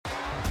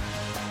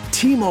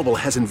T-Mobile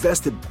has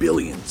invested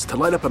billions to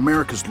light up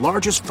America's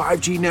largest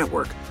 5G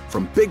network,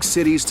 from big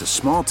cities to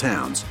small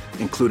towns,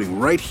 including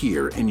right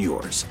here in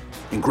yours.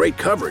 And great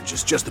coverage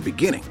is just the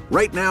beginning.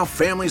 Right now,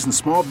 families and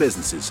small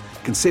businesses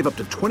can save up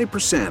to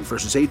 20%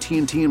 versus AT&T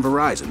and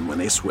Verizon when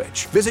they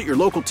switch. Visit your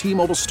local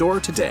T-Mobile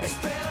store today.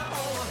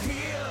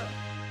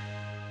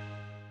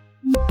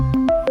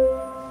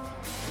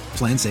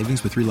 Plan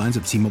savings with 3 lines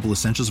of T-Mobile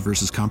Essentials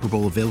versus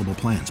comparable available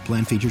plans.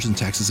 Plan features and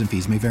taxes and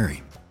fees may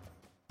vary.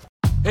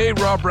 Hey,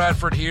 Rob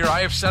Bradford here. I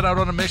have set out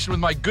on a mission with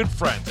my good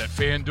friends at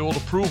FanDuel to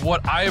prove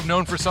what I have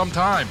known for some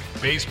time.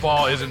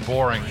 Baseball isn't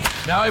boring.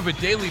 Now I have a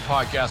daily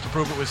podcast to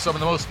prove it with some of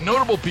the most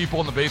notable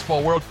people in the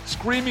baseball world,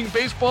 screaming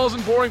baseball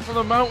isn't boring from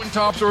the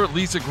mountaintops, or at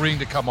least agreeing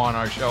to come on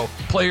our show.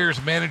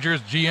 Players,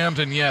 managers, GMs,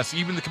 and yes,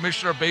 even the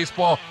commissioner of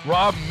baseball,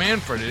 Rob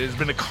Manfred. It has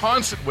been a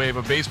constant wave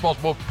of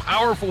baseball's most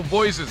powerful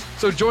voices.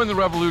 So join the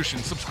revolution.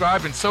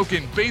 Subscribe and soak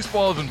in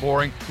Baseball Isn't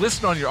Boring.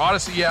 Listen on your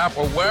Odyssey app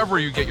or wherever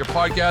you get your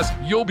podcast.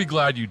 You'll be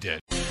glad you did.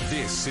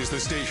 This is the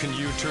station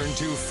you turn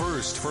to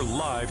first for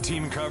live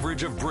team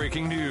coverage of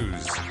breaking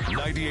news.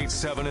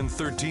 98.7 and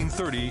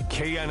 1330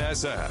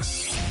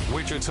 KNSS.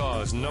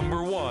 Wichita's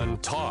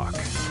 #1 talk.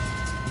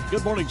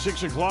 Good morning,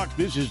 6 o'clock.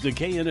 This is the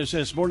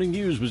KNSS Morning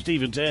News with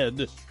Steve and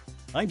Ted.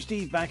 I'm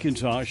Steve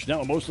McIntosh.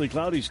 Now a mostly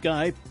cloudy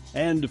sky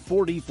and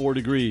 44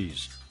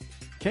 degrees.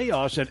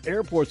 Chaos at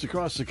airports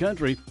across the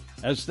country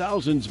as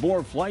thousands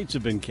more flights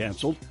have been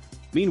canceled.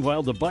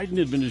 Meanwhile, the Biden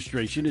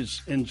administration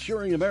is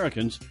ensuring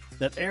Americans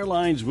that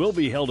airlines will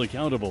be held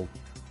accountable.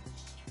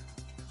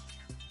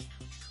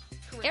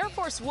 Air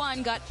Force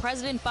One got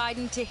President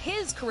Biden to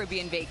his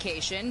Caribbean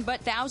vacation,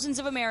 but thousands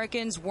of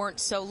Americans weren't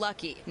so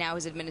lucky. Now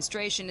his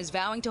administration is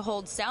vowing to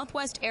hold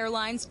Southwest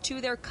Airlines to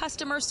their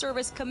customer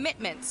service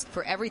commitments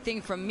for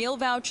everything from meal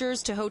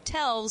vouchers to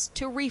hotels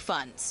to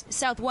refunds.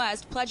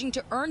 Southwest, pledging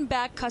to earn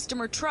back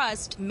customer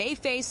trust, may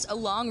face a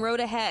long road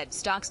ahead.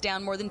 Stocks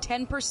down more than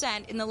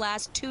 10% in the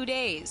last 2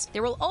 days.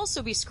 There will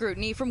also be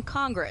scrutiny from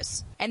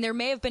Congress. And there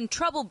may have been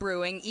trouble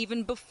brewing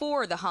even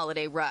before the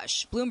holiday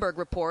rush. Bloomberg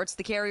reports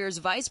the carrier's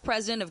vice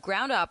president of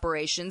ground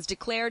operations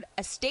declared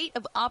a state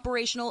of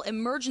operational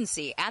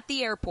emergency at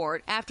the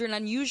airport after an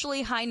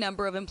unusually high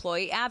number of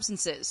employee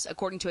absences,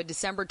 according to a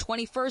December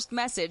 21st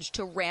message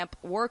to ramp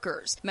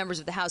workers. Members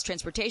of the House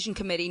Transportation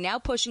Committee now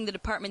pushing the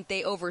department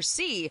they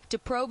oversee to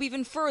probe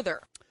even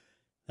further.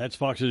 That's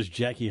Fox's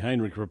Jackie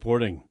Heinrich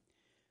reporting.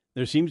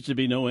 There seems to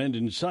be no end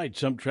in sight.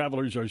 Some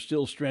travelers are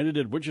still stranded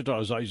at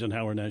Wichita's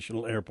Eisenhower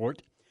National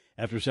Airport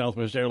after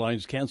Southwest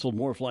Airlines canceled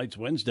more flights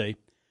Wednesday.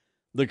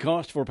 The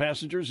cost for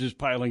passengers is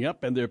piling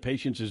up and their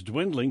patience is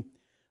dwindling.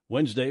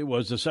 Wednesday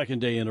was the second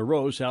day in a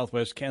row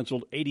Southwest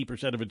canceled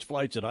 80% of its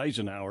flights at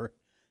Eisenhower,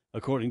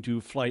 according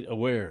to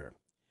FlightAware.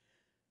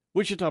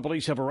 Wichita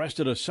police have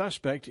arrested a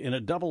suspect in a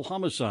double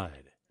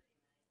homicide.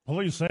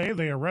 Police say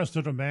they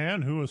arrested a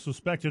man who is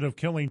suspected of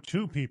killing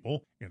 2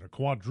 people in a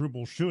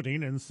quadruple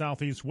shooting in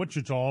southeast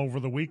Wichita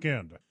over the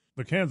weekend.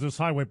 The Kansas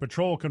Highway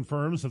Patrol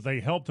confirms that they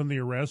helped in the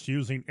arrest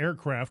using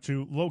aircraft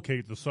to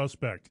locate the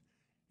suspect.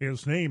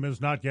 His name has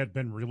not yet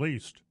been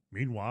released.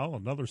 Meanwhile,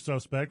 another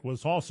suspect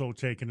was also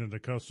taken into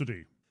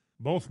custody.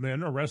 Both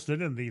men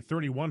arrested in the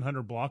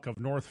 3100 block of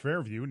North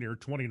Fairview near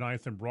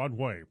 29th and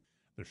Broadway.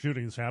 The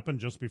shootings happened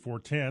just before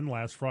 10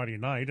 last Friday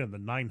night in the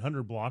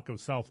 900 block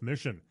of South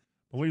Mission.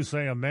 Police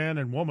say a man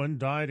and woman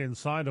died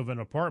inside of an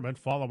apartment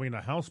following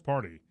a house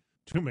party.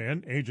 2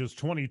 men, ages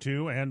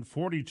 22 and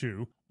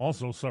 42,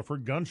 also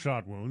suffered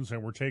gunshot wounds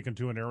and were taken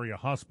to an area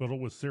hospital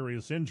with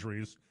serious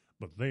injuries,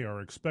 but they are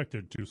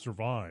expected to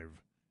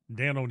survive.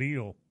 Dan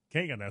O'Neill,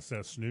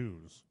 KNSS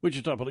News.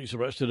 Wichita police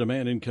arrested a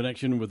man in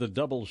connection with a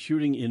double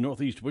shooting in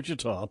northeast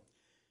Wichita.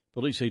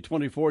 Police say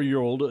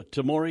 24-year-old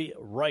Tamori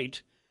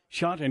Wright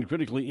shot and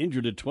critically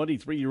injured a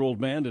 23-year-old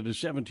man and a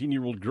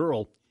 17-year-old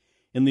girl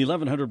in the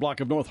 1100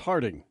 block of North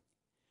Harding.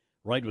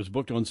 Wright was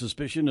booked on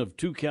suspicion of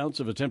 2 counts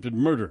of attempted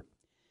murder.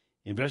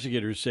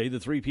 Investigators say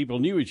the 3 people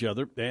knew each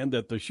other and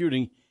that the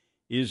shooting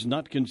is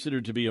not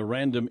considered to be a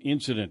random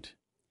incident.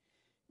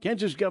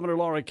 Kansas Governor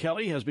Laura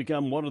Kelly has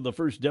become one of the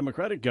first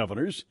Democratic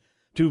governors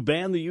to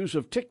ban the use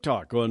of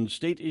TikTok on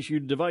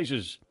state-issued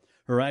devices.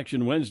 Her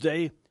action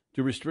Wednesday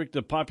to restrict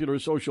the popular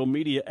social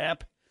media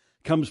app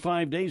comes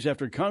 5 days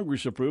after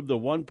Congress approved the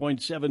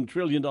 $1.7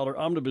 trillion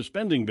omnibus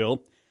spending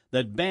bill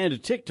that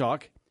banned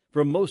TikTok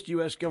from most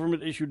U.S.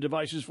 government-issued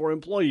devices for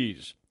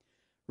employees.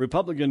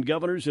 Republican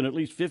governors in at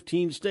least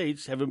 15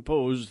 states have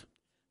imposed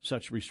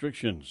such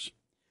restrictions.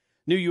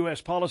 New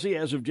U.S. policy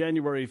as of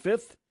January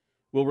 5th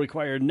will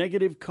require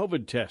negative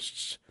COVID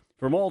tests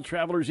from all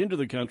travelers into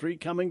the country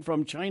coming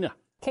from China.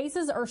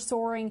 Cases are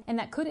soaring, and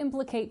that could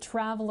implicate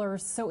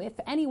travelers. So if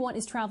anyone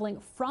is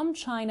traveling from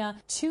China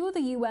to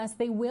the U.S.,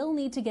 they will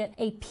need to get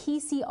a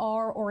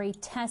PCR or a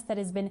test that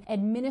has been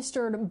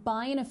administered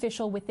by an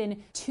official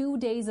within 2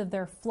 days of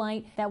their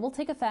flight. That will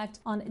take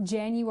effect on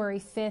January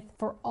 5th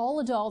for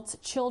all adults,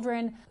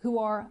 children who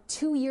are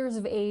 2 years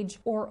of age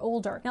or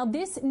older. Now,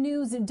 this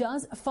news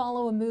does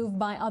follow a move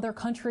by other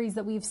countries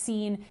that we've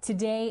seen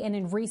today and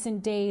in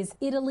recent days.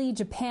 Italy,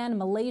 Japan,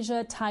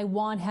 Malaysia,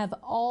 Taiwan have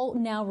all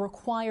now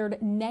required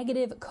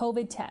negative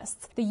COVID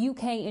tests. The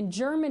UK and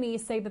Germany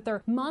say that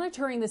they're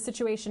monitoring the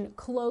situation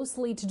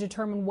closely to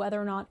determine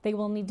whether or not they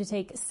will need to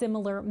take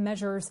similar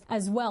measures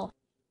as well.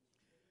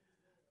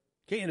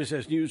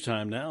 KNSS News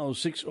Time now,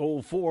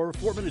 6:04,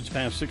 4 minutes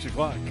past 6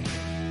 o'clock.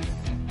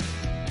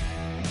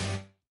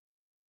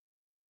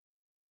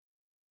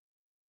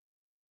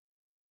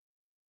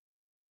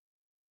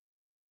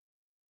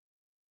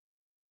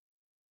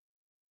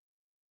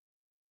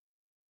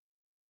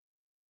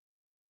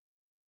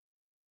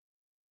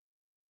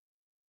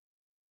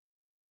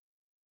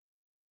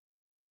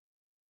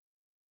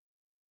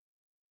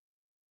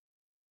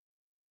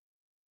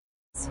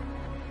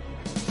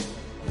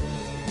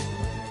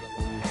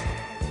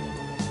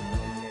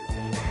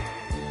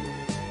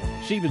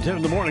 Steve at 10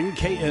 in the morning,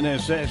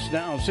 KNSS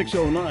now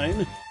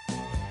 6:09,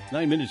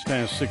 9 minutes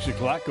past 6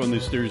 o'clock on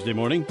this Thursday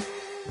morning.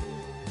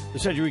 The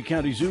Sedgwick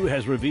County Zoo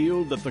has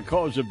revealed that the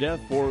cause of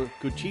death for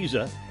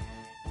Cochise,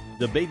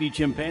 the baby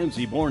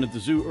chimpanzee born at the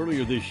zoo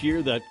earlier this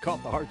year that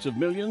caught the hearts of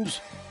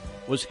millions,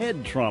 was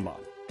head trauma.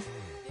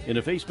 In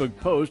a Facebook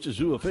post,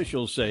 zoo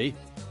officials say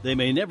they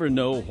may never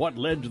know what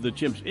led to the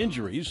chimp's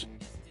injuries,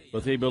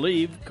 but they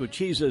believe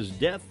Cochise's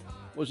death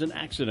was an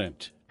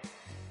accident.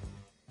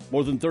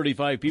 More than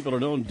 35 people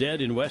are known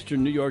dead in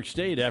western New York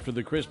State after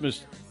the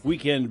Christmas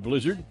weekend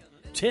blizzard.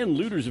 10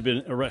 looters have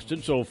been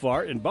arrested so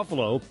far in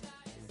Buffalo.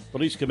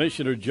 Police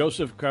Commissioner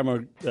Joseph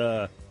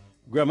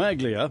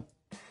Gramaglia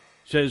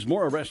says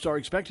more arrests are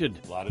expected.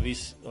 A lot of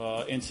these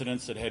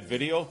incidents that had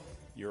video,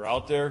 you're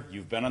out there,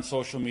 you've been on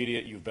social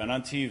media, you've been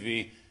on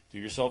TV. Do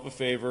yourself a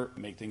favor,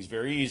 make things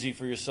very easy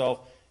for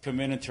yourself.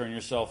 Come in and turn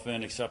yourself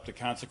in, accept the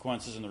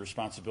consequences and the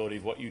responsibility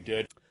of what you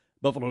did.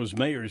 Buffalo's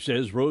mayor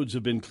says roads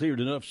have been cleared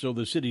enough so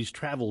the city's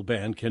travel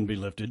ban can be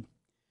lifted.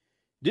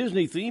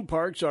 Disney theme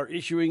parks are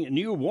issuing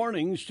new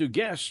warnings to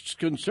guests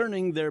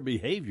concerning their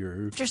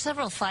behavior. After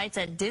several fights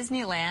at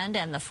Disneyland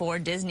and the 4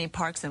 Disney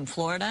parks in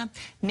Florida,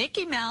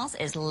 Mickey Mouse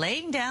is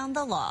laying down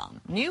the law.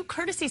 New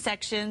courtesy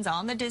sections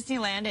on the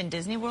Disneyland and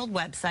Disney World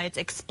websites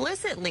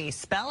explicitly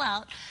spell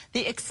out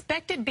the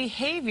expected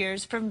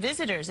behaviors from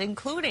visitors,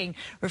 including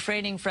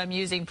refraining from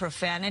using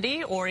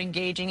profanity or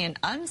engaging in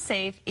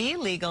unsafe,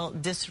 illegal,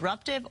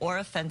 disruptive, or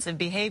offensive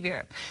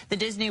behavior. The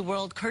Disney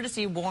World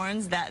courtesy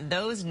warns that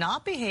those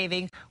not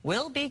behaving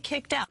will be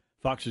kicked out.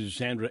 Fox's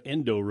Sandra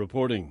Endo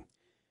reporting.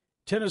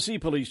 Tennessee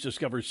police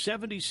discover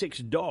 76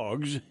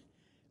 dogs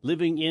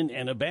living in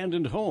an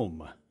abandoned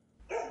home.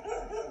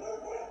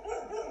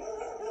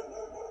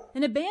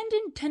 An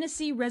abandoned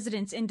Tennessee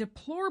residence in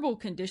deplorable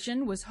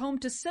condition was home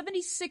to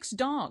 76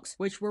 dogs,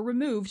 which were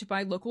removed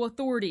by local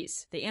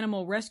authorities. The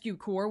Animal Rescue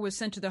Corps was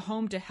sent to the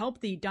home to help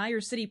the Dyer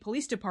City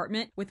Police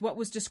Department with what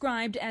was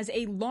described as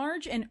a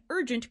large and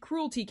urgent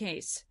cruelty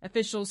case.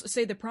 Officials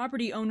say the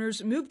property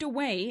owners moved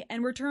away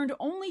and returned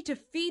only to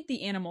feed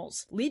the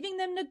animals, leaving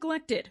them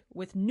neglected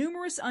with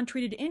numerous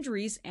untreated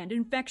injuries and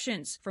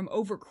infections from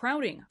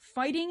overcrowding,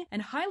 fighting,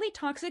 and highly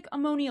toxic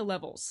ammonia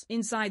levels.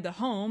 Inside the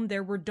home,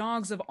 there were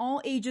dogs of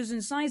all ages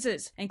and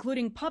sizes,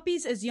 including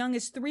puppies as young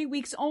as 3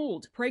 weeks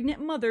old,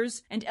 pregnant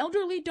mothers, and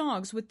elderly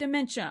dogs with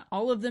dementia,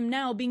 all of them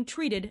now being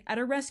treated at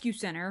a rescue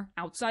center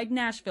outside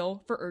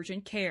Nashville for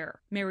urgent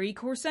care. Mary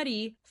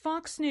Corsetti,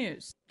 Fox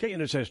News.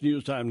 KNSS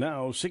News Time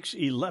now,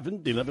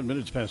 6:11, 11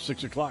 minutes past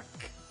 6 o'clock.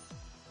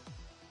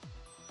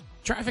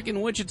 Traffic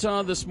in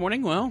Wichita this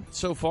morning, well,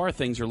 so far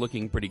things are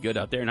looking pretty good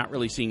out there. Not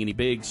really seeing any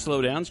big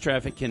slowdowns.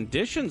 Traffic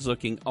conditions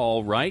looking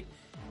all right.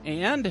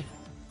 And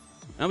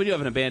now we do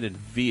have an abandoned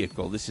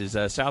vehicle. This is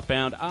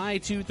southbound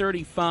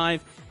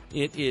I-235.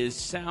 It is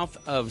south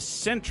of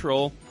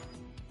Central,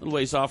 a little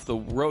ways off the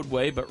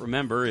roadway, but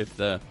remember, if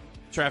the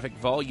traffic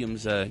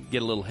volumes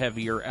get a little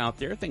heavier out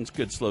there, things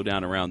could slow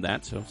down around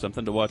that, so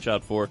something to watch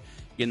out for.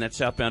 Again, that's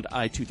southbound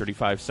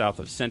I-235 south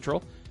of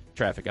Central.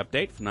 Traffic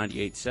update from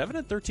 98.7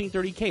 at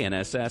 1330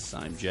 KNSS.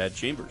 I'm Jed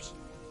Chambers.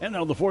 And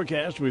now the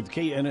forecast with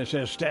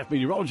KNSS staff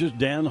meteorologist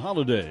Dan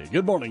Holliday.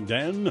 Good morning,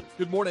 Dan.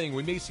 Good morning.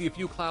 We may see a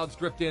few clouds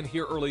drift in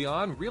here early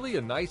on. Really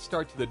a nice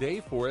start to the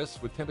day for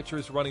us with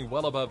temperatures running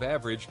well above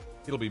average.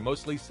 It'll be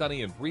mostly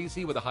sunny and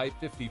breezy with a high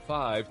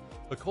 55.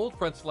 The cold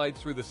front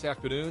slides through this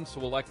afternoon, so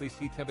we'll likely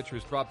see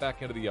temperatures drop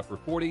back into the upper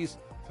 40s.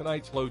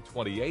 Tonight's low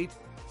 28,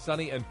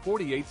 sunny and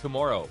 48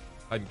 tomorrow.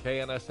 I'm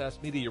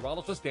KNSS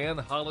meteorologist Dan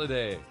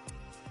Holliday.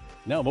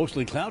 Now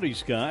mostly cloudy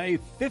sky,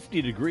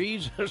 50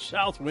 degrees, a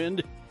south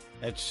wind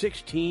at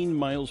 16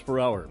 miles per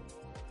hour.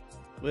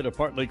 We had a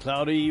partly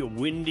cloudy,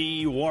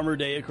 windy, warmer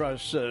day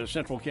across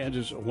central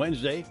Kansas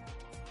Wednesday.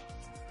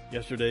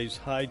 Yesterday's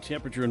high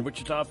temperature in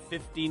Wichita,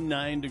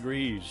 59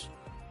 degrees.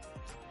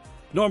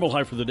 Normal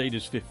high for the date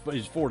is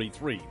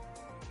 43.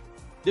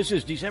 This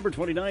is December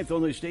 29th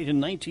on this date in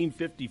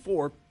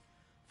 1954.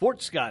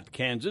 Fort Scott,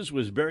 Kansas,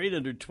 was buried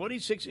under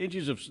 26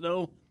 inches of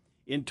snow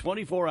in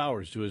 24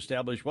 hours to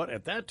establish what,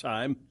 at that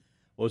time,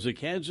 was a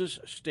Kansas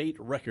state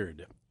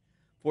record.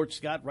 Fort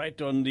Scott,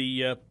 right on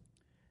the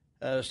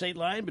state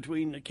line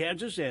between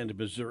Kansas and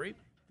Missouri.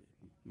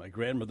 My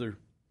grandmother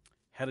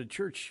had a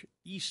church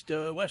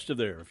west of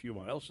there, a few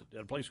miles,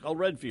 at a place called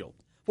Redfield.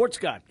 Fort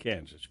Scott,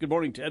 Kansas. Good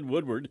morning, Ted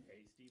Woodward.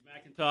 Hey, Steve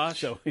McIntosh.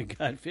 So we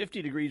got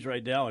 50 degrees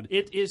right now. And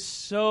it is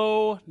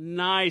so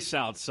nice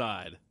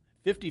outside.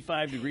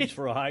 55 degrees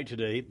for a high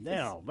today.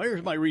 Now,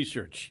 here's my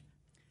research.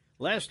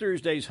 Last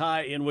Thursday's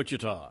high in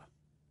Wichita,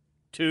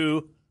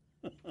 2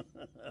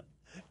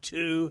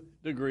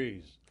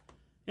 degrees.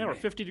 Yeah, we're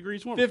 50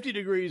 degrees warm. 50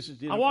 degrees.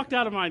 I walked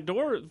out of my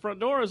front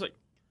door. I was like,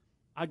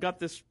 I got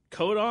this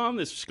coat on,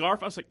 this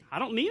scarf. I was like, I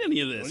don't need any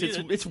of this.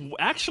 It's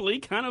actually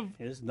kind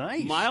of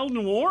nice, mild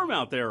and warm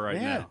out there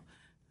right now.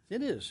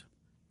 It is.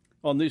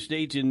 On this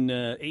date in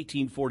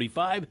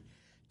 1845,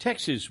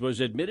 Texas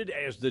was admitted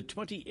as the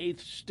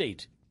 28th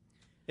state.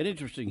 An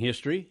interesting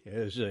history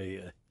as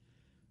a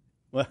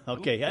I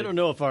don't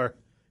know if our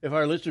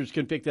listeners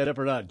can pick that up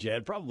or not,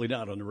 Jad. Probably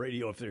not on the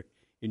radio if they're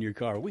in your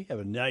car. We have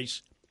a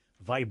nice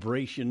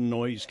vibration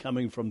noise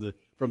coming from the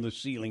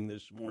ceiling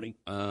this morning.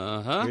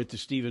 Here at the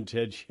Steve and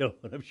Ted Show.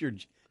 And I'm sure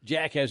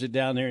Jack has it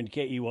down there in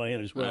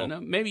KEYN as well.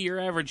 Maybe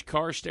your average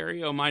car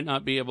stereo might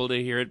not be able to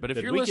hear it, but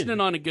if you're listening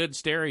on a good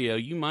stereo,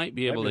 you might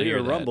be able to hear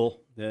a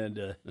rumble.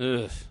 And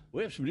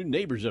we have some new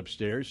neighbors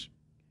upstairs.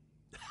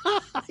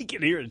 I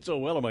can hear it so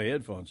well on my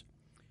headphones.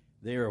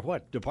 They're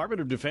Department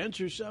of Defense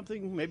or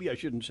something? Maybe I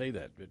shouldn't say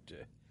that, but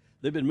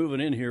they've been moving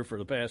in here for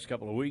the past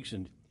couple of weeks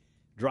and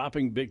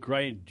dropping big,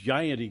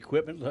 giant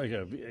equipment like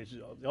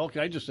all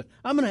kinds of stuff.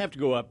 I'm going to have to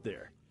go up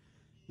there.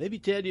 Maybe,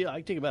 Ted,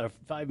 I take about a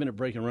 5-minute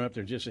break and run up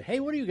there and just say, hey,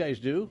 what do you guys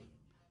do?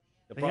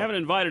 They haven't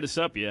invited us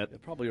up yet. They'll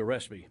probably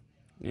arrest me.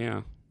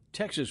 Yeah.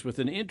 Texas with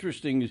an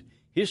interesting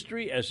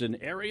history as an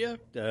area.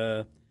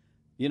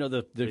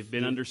 They've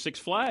been under Six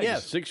Flags. Yeah,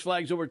 Six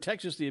Flags over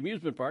Texas, the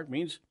amusement park,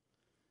 means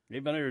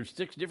they've been under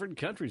 6 different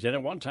countries. And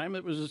at one time,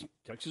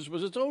 Texas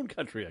was its own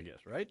country, I guess,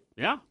 right?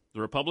 Yeah, the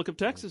Republic of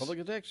Texas.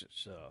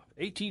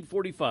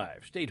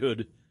 1845,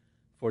 statehood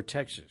for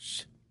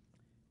Texas.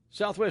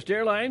 Southwest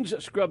Airlines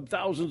scrubbed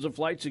thousands of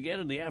flights again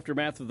in the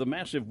aftermath of the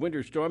massive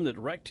winter storm that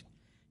wrecked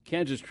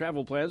Kansas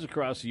travel plans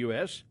across the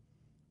U.S.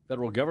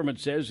 Federal government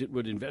says it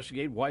would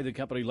investigate why the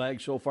company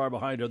lagged so far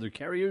behind other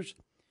carriers.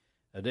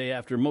 A day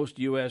after most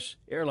U.S.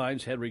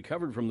 airlines had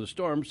recovered from the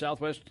storm,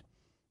 Southwest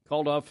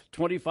called off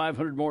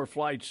 2,500 more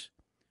flights.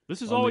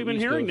 This is all we've been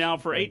hearing now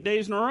for 8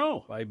 days in a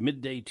row. By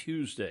midday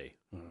Tuesday.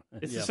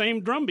 It's the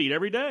same drumbeat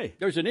every day.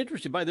 There's an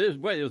interesting, by the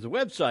way, there's a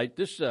website,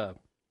 this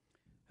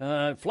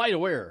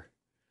FlightAware.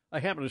 I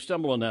happened to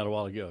stumble on that a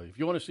while ago. If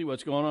you want to see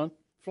what's going on,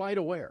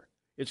 FlightAware.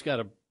 It's got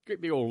a great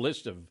big old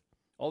list of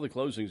all the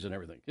closings and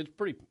everything. It's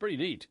pretty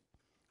neat.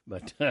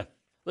 But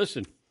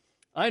listen,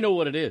 I know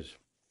what it is.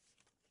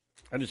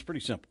 And it's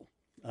pretty simple.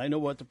 I know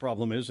what the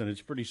problem is, and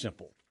it's pretty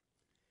simple.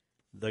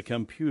 The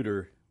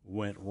computer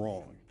went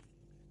wrong.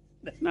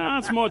 No,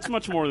 it's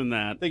much more than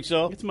that. Think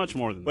so? It's much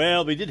more than that.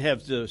 Well, we did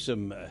have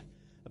some.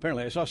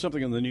 Apparently, I saw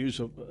something on the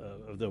news of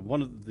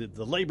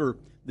the labor,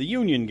 the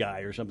union guy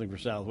or something for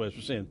Southwest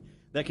was saying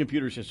that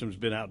computer system's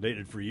been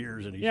outdated for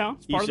years, and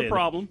it's part of the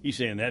problem. He's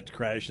saying that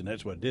crashed, and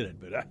that's what did it.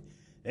 But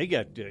they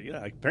got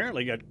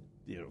apparently got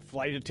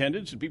flight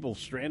attendants and people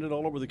stranded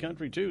all over the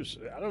country too.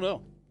 So I don't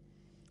know.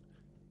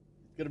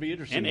 Going to be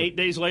interesting. And 8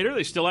 days later,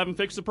 they still haven't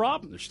fixed the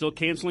problem. They're still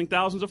canceling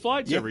thousands of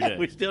flights every day.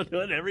 We still do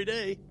it every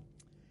day.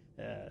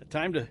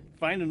 Time to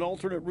find an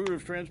alternate route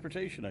of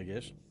transportation, I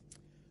guess.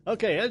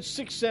 Okay, it's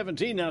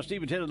 6:17 now.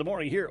 Steve and Ted in the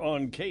morning here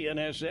on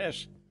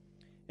KNSS.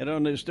 And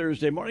on this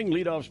Thursday morning,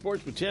 leadoff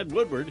sports with Ted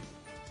Woodward.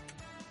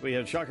 We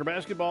had Shocker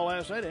basketball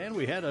last night, and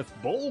we had a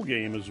bowl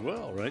game as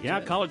well, right?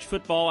 Yeah, college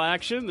football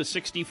action. The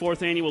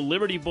 64th annual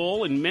Liberty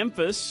Bowl in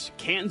Memphis,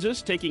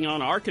 Kansas, taking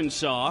on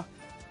Arkansas.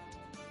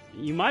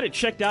 You might have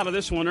checked out of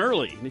this one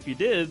early, and if you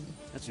did,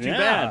 that's too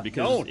bad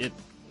because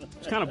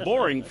it's kind of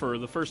boring for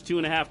the first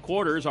 2.5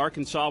 quarters.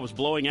 Arkansas was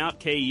blowing out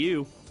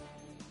KU.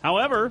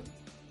 However,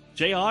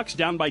 Jayhawks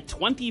down by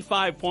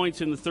 25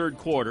 points in the third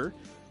quarter,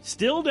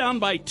 still down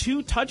by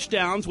 2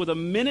 touchdowns with a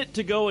minute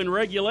to go in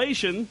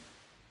regulation.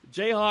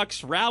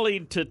 Jayhawks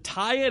rallied to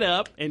tie it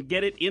up and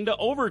get it into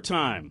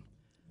overtime,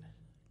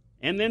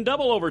 and then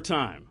double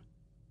overtime,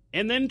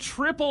 and then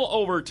triple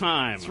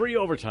overtime. 3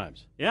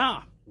 overtimes.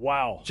 Yeah.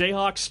 Wow.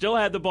 Jayhawks still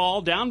had the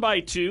ball, down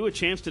by 2, a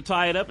chance to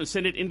tie it up and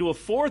send it into a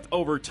 4th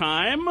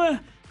overtime.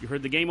 You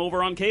heard the game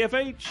over on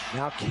KFH.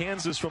 Now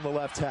Kansas from the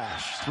left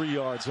hash, 3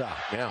 yards out.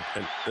 Yeah,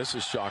 and this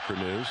is shocker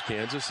news.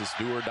 Kansas is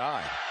do or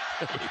die.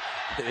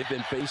 They've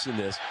been facing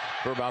this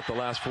for about the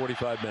last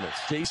 45 minutes.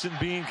 Jason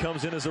Bean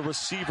comes in as a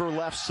receiver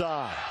left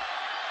side.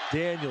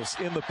 Daniels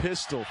in the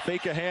pistol,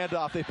 fake a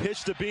handoff. They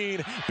pitch to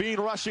Bean. Bean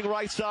rushing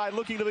right side,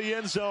 looking to the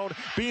end zone.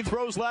 Bean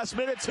throws last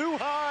minute, too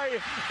high,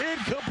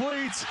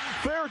 incomplete.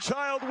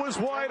 Fairchild was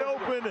wide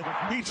open.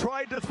 He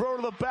tried to throw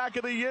to the back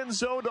of the end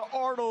zone to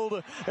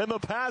Arnold, and the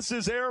pass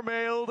is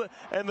airmailed,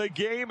 and the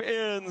game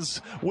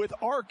ends with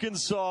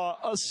Arkansas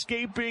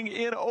escaping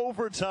in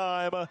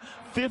overtime,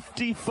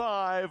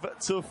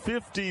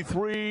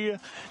 55-53.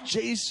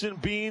 Jason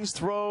Bean's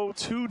throw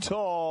too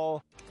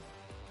tall.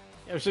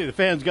 Yeah, see, the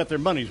fans got their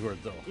money's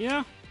worth, though.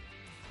 Yeah.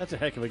 That's a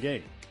heck of a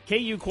game.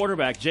 KU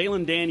quarterback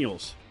Jalen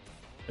Daniels,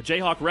 a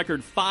Jayhawk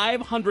record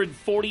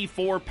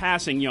 544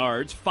 passing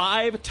yards,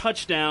 5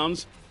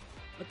 touchdowns,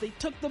 but they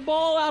took the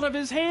ball out of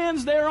his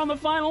hands there on the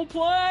final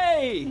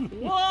play.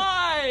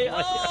 Why?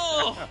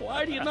 Oh,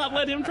 why do you not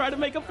let him try to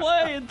make a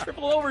play in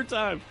triple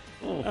overtime?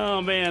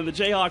 Oh, man, the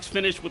Jayhawks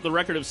finished with the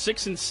record of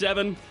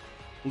 6-7,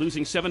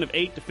 losing 7 of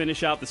 8 to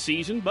finish out the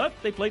season, but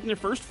they played in their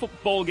first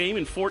bowl game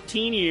in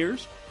 14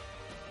 years.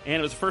 And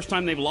it was the first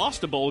time they've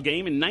lost a bowl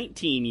game in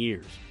 19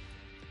 years.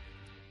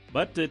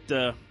 But it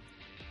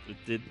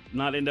did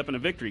not end up in a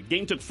victory.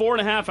 Game took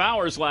 4.5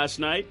 hours last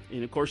night.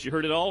 And, of course, you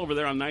heard it all over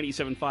there on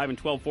 97.5 and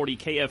 1240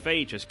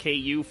 KFH as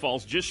KU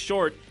falls just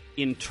short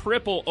in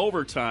triple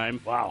overtime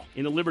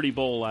in the Liberty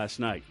Bowl last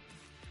night.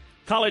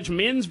 College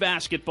men's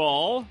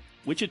basketball,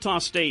 Wichita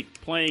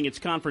State playing its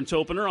conference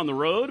opener on the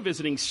road,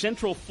 visiting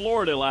Central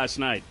Florida last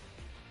night.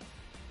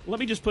 Let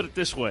me just put it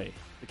this way.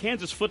 The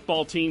Kansas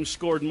football team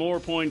scored more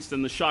points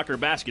than the Shocker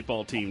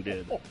basketball team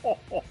did.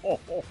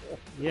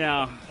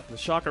 Yeah, the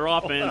Shocker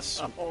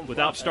offense,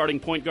 without starting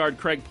point guard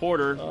Craig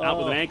Porter, out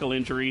with an ankle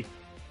injury,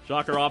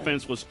 Shocker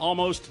offense was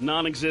almost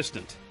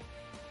non-existent.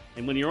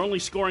 And when you're only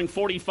scoring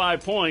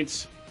 45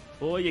 points,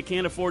 boy, you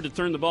can't afford to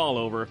turn the ball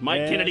over.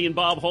 Mike Kennedy and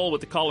Bob Hull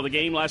with the call of the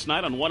game last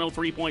night on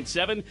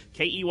 103.7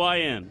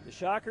 KEYN. The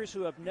Shockers,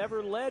 who have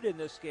never led in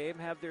this game,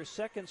 have their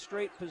second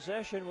straight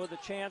possession with a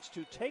chance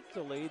to take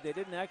the lead. They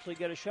didn't actually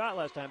get a shot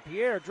last time.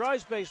 Pierre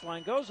drives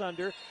baseline, goes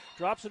under,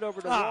 drops it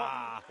over to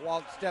Walton.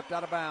 Walton stepped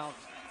out of bounds.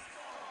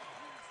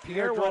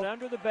 Pierre went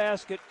under the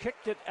basket,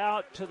 kicked it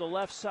out to the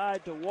left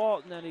side to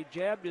Walton, and he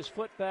jabbed his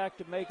foot back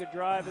to make a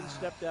drive and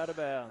stepped out of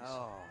bounds.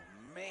 Oh,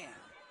 man.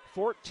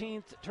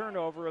 14th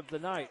turnover of the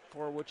night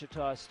for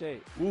Wichita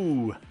State.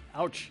 Ooh,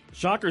 ouch.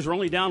 Shockers were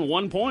only down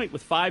 1 point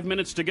with 5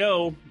 minutes to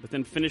go, but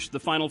then finished the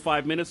final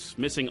 5 minutes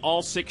missing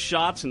all 6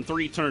 shots and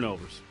 3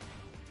 turnovers.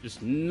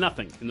 Just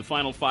nothing in the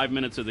final 5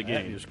 minutes of the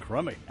game. That is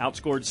crummy.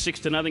 Outscored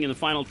 6-0 in the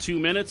final 2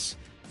 minutes.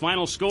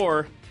 Final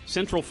score,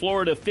 Central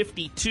Florida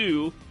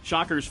 52,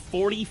 Shockers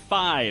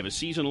 45, a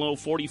season low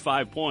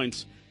 45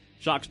 points.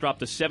 Shocks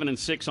dropped to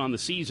 7-6 on the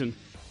season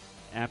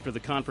after the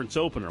conference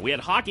opener. We had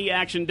hockey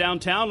action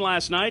downtown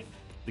last night.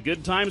 The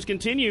good times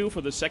continue for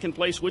the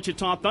second-place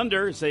Wichita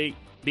Thunder as they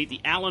beat the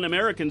Allen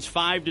Americans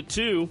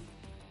 5-2.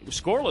 It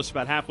was scoreless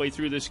about halfway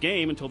through this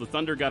game until the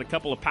Thunder got a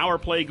couple of power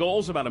play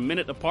goals about a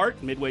minute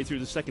apart midway through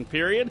the second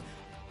period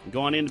and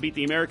go on in to beat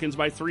the Americans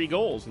by 3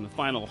 goals in the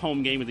final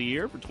home game of the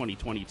year for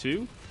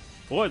 2022.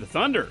 Boy, the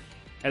Thunder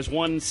has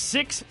won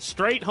 6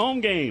 straight home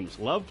games.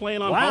 Love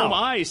playing on home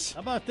ice.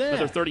 How about that?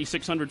 Another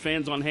 3,600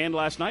 fans on hand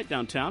last night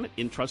downtown at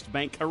Intrust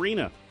Bank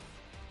Arena.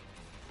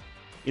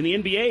 In the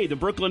NBA, the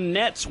Brooklyn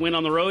Nets win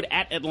on the road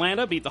at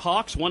Atlanta, beat the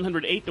Hawks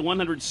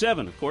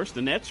 108-107. Of course,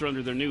 the Nets are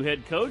under their new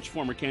head coach,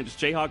 former Kansas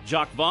Jayhawk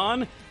Jacques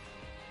Vaughn.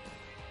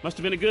 Must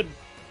have been a good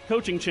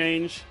coaching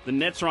change. The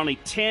Nets are on a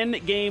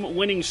 10-game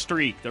winning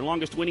streak, their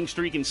longest winning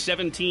streak in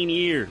 17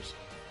 years.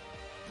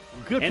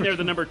 And they're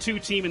the number 2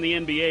 team in the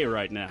NBA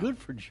right now. Good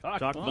for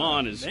Jacques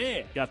Vaughn has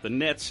got the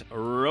Nets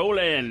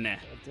rolling.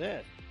 That's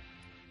it.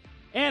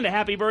 And a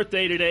happy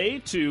birthday today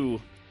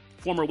to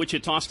former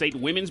Wichita State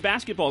women's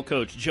basketball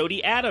coach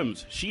Jody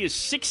Adams. She is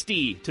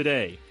 60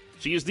 today.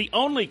 She is the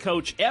only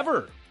coach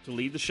ever to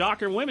lead the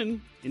Shocker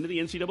women into the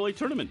NCAA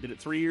tournament. Did it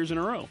 3 years in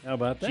a row. How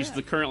about that? She's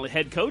the current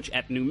head coach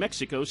at New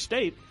Mexico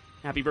State.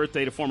 Happy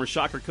birthday to former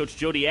Shocker coach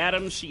Jody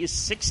Adams. She is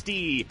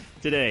 60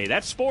 today.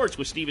 That's sports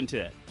with Steve and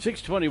Ted.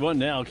 6:21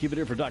 now. Keep it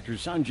in for Dr.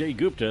 Sanjay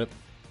Gupta.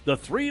 The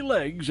 3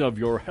 legs of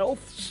your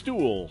health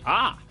stool.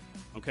 Ah,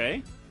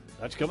 okay.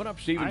 That's coming up,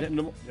 Steve.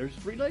 There's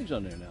 3 legs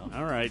on there now.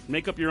 All right.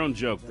 Make up your own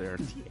joke there.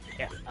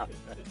 Yeah.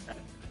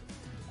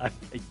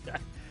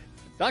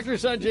 Dr.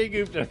 Sanjay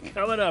Gupta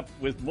coming up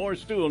with more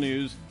stool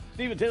news.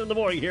 Steve and Ted in the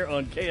morning here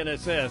on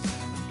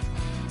KNSS.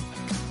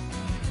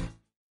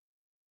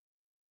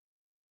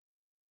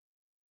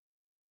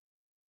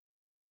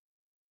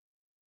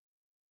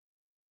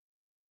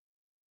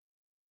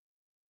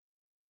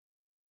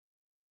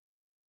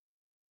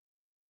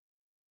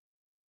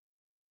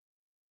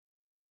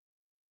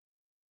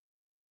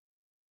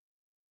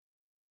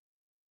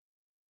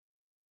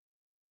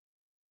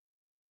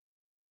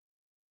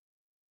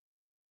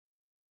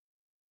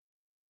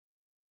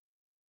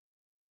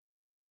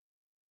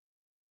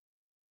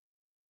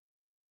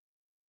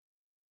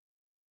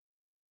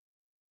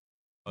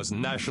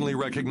 Nationally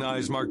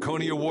recognized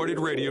Marconi awarded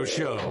radio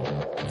show.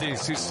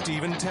 This is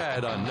Steve and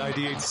Ted on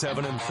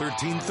 98.7 and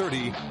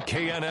 1330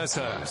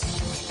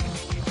 KNSS.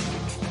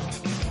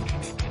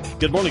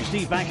 Good morning,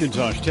 Steve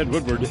McIntosh, Ted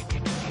Woodward.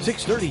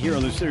 6:30 here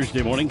on this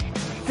Thursday morning.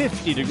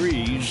 50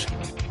 degrees.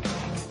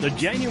 The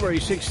January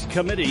 6th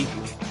committee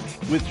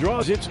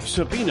withdraws its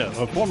subpoena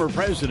of former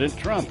President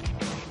Trump.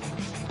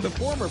 The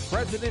former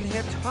president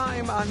had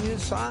time on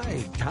his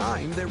side,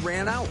 time that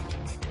ran out.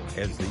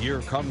 As the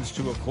year comes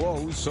to a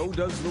close, so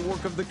does the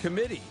work of the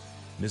committee.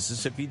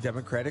 Mississippi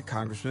Democratic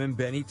Congressman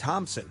Benny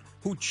Thompson,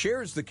 who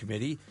chairs the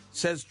committee,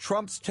 says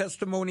Trump's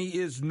testimony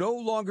is no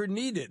longer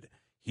needed.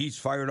 He's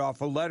fired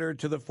off a letter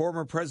to the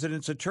former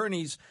president's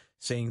attorneys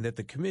saying that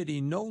the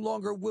committee no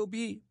longer will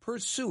be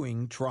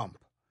pursuing Trump.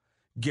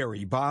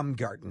 Gary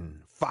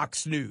Baumgarten,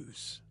 Fox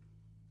News.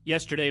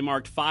 Yesterday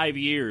marked 5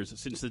 years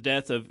since the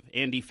death of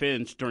Andy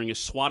Finch during a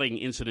swatting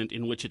incident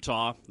in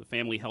Wichita. The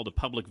family held a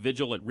public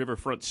vigil at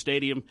Riverfront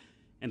Stadium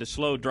and a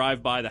slow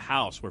drive by the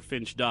house where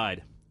Finch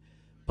died.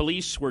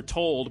 Police were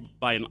told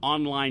by an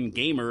online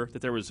gamer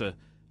that there was a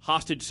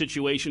hostage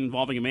situation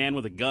involving a man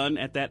with a gun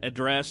at that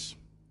address,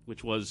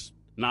 which was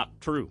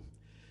not true.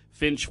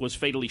 Finch was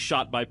fatally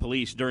shot by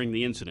police during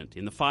the incident.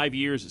 In the 5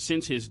 years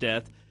since his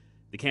death,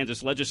 the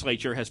Kansas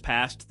legislature has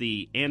passed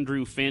the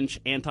Andrew Finch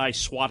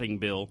anti-swatting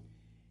bill.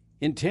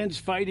 Intense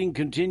fighting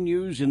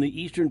continues in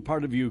the eastern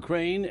part of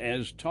Ukraine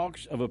as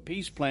talks of a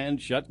peace plan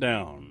shut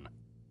down.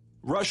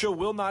 Russia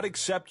will not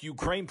accept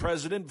Ukraine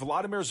President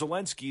Volodymyr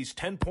Zelensky's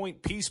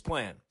 10-point peace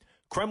plan.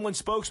 Kremlin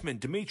spokesman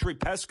Dmitry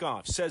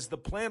Peskov says the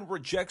plan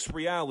rejects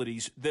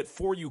realities that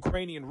 4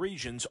 Ukrainian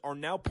regions are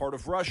now part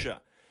of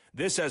Russia.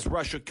 This as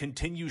Russia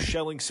continues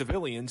shelling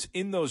civilians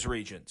in those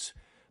regions.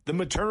 The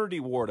maternity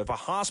ward of a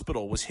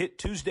hospital was hit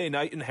Tuesday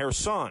night in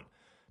Kherson,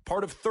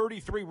 part of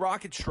 33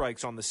 rocket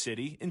strikes on the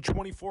city in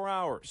 24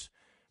 hours.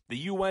 The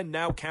UN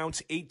now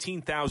counts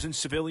 18,000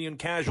 civilian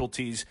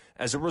casualties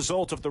as a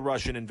result of the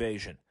Russian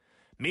invasion.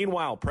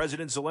 Meanwhile,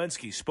 President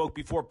Zelensky spoke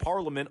before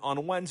Parliament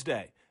on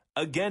Wednesday,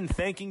 again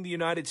thanking the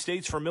United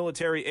States for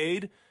military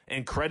aid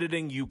and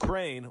crediting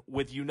Ukraine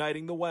with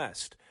uniting the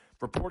West.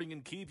 Reporting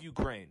in Kyiv,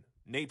 Ukraine,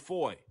 Nate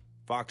Foy,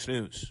 Fox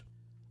News.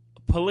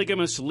 A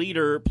polygamous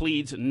leader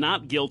pleads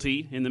not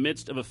guilty in the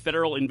midst of a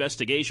federal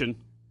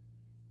investigation.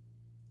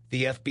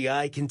 The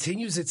FBI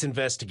continues its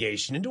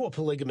investigation into a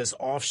polygamous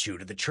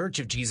offshoot of the Church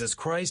of Jesus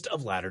Christ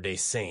of Latter-day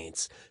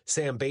Saints.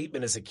 Sam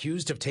Bateman is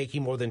accused of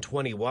taking more than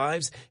 20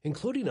 wives,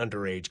 including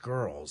underage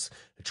girls.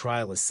 The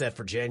trial is set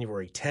for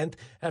January 10th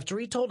after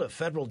he told a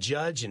federal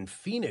judge in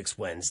Phoenix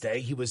Wednesday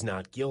he was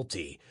not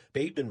guilty.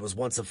 Bateman was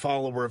once a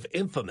follower of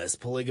infamous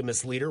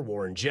polygamous leader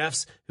Warren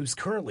Jeffs, who's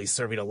currently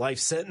serving a life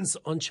sentence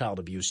on child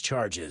abuse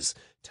charges.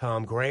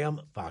 Tom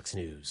Graham, Fox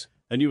News.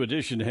 A new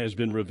addition has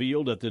been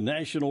revealed at the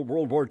National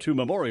World War II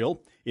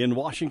Memorial in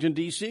Washington,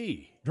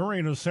 D.C.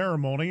 During a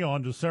ceremony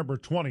on December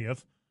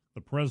 20th,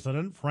 the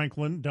President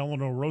Franklin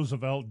Delano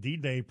Roosevelt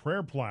D-Day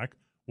prayer plaque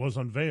was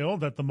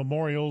unveiled at the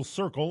memorial's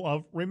Circle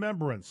of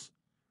Remembrance.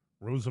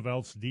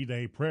 Roosevelt's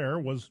D-Day prayer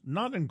was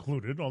not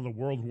included on the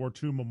World War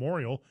II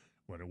Memorial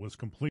when it was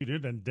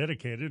completed and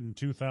dedicated in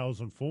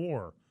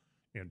 2004.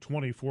 In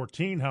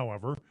 2014,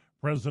 however,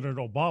 President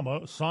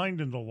Obama signed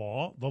into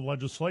law the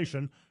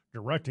legislation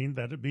directing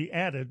that it be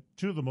added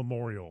to the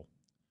memorial.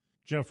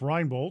 Jeff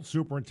Reinbold,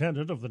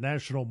 superintendent of the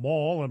National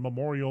Mall and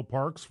Memorial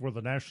Parks for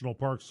the National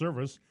Park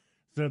Service,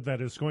 said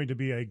that it's going to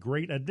be a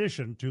great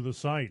addition to the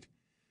site.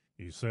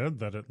 He said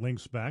that it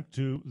links back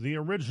to the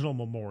original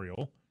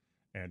memorial,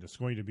 and it's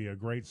going to be a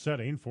great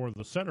setting for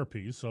the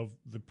centerpiece of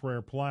the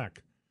prayer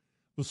plaque.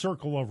 The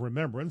Circle of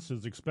Remembrance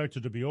is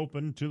expected to be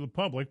open to the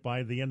public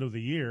by the end of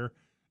the year,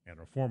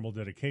 and a formal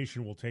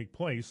dedication will take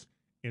place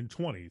in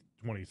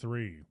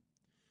 2023.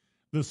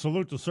 This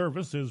Salute to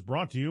Service is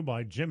brought to you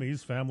by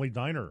Jimmy's Family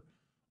Diner,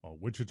 a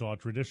Wichita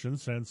tradition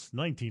since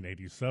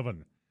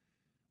 1987.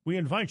 We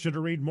invite you to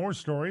read more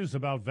stories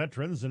about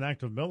veterans and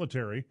active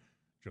military.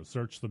 Just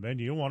search the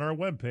menu on our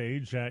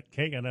webpage at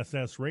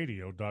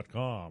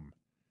knssradio.com.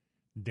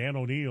 Dan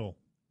O'Neill,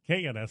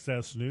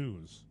 KNSS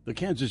News. The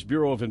Kansas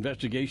Bureau of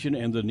Investigation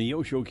and the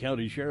Neosho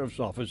County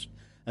Sheriff's Office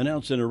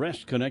announced an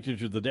arrest connected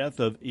to the death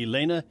of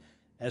Elena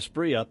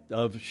Espria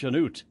of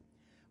Chanute.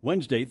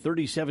 Wednesday,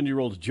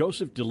 37-year-old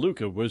Joseph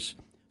DeLuca was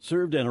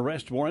served an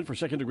arrest warrant for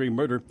second-degree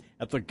murder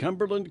at the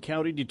Cumberland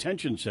County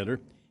Detention Center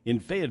in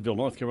Fayetteville,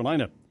 North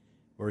Carolina,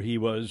 where he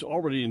was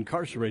already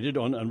incarcerated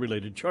on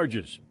unrelated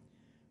charges.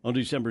 On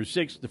December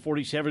 6th, the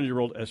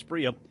 47-year-old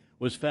Espria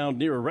was found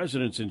near a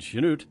residence in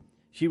Chanute.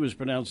 She was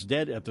pronounced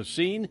dead at the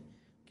scene.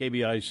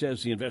 KBI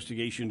says the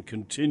investigation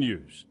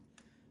continues.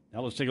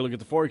 Now let's take a look at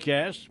the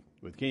forecast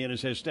with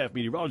KNSS staff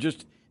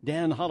meteorologist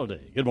Dan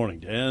Holliday. Good morning,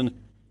 Dan.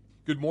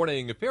 Good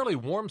morning. A fairly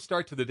warm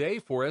start to the day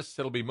for us.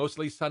 It'll be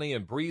mostly sunny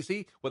and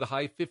breezy with a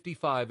high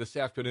 55 this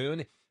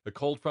afternoon. The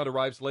cold front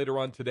arrives later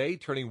on today,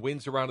 turning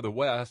winds around to the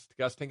west,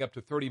 gusting up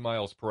to 30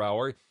 miles per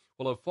hour.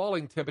 We'll have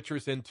falling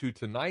temperatures into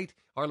tonight,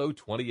 our low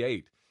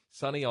 28.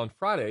 Sunny on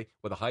Friday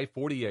with a high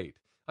 48.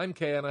 I'm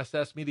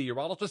KNSS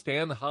meteorologist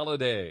Dan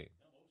Holliday.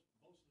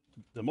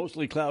 The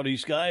mostly cloudy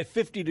sky,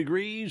 50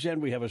 degrees,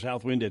 and we have a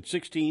south wind at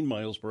 16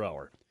 miles per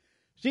hour.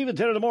 Steve at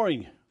 10 in the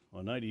morning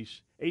on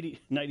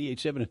 98.7 and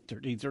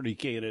 1330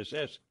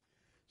 KNSS.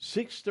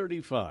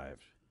 6:35.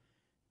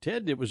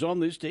 Ted, it was on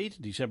this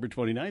date, December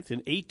 29th, in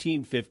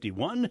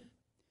 1851.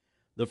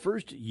 The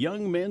first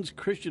Young Men's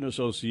Christian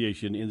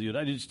Association in the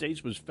United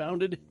States was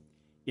founded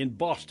in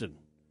Boston.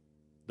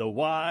 The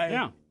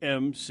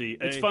YMCA.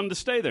 It's fun to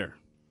stay there.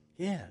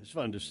 Yeah, it's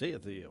fun to stay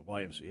at the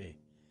YMCA.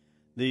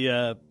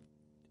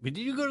 Did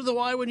you go to the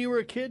Y when you were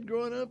a kid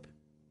growing up?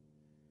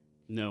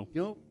 No.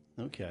 Nope.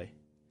 Okay.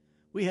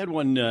 We had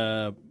one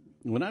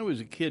when I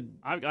was a kid.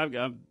 I've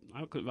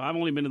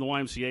only been to the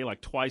YMCA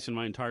like twice in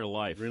my entire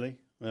life. Really?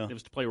 Well, it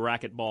was to play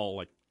racquetball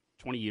like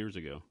 20 years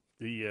ago.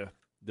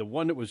 The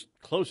one that was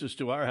closest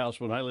to our house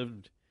when I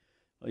lived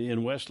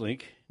in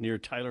Westlink near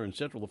Tyler and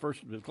Central,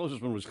 the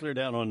closest one was clear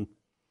down on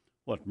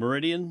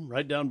Meridian,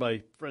 right down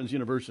by Friends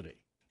University.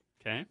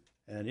 Okay.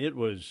 And it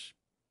was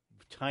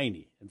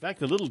tiny. In fact,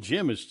 the little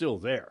gym is still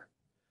there,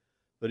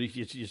 but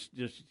you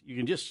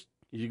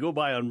go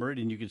by on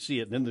Meridian, you can see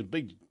it. And then the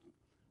big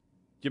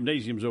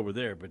gymnasium's over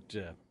there. But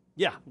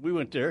we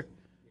went there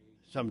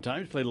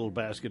sometimes, played a little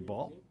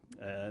basketball,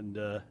 and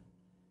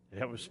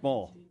that was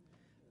small.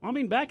 I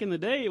mean, back in the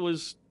day, it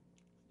was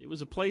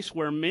a place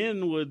where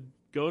men would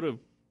go to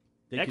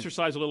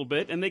exercise a little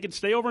bit, and they could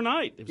stay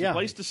overnight. It was a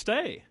place to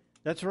stay.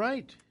 That's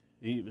right.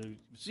 You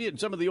see it in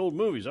some of the old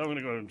movies. I'm going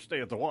to go and stay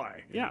at the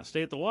Y. Yeah,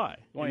 stay at the Y.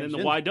 YMCA. And then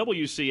the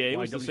YWCA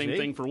was the same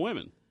thing for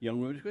women. Young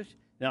Women's Christian.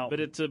 Now, but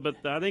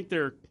I think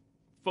their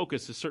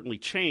focus has certainly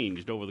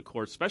changed over the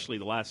course, especially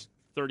the last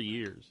 30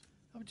 years.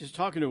 I was just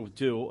talking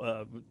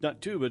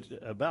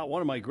about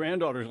one of my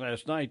granddaughters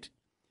last night.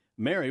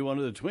 Mary, one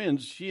of the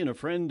twins, she and a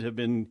friend have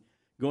been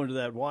going to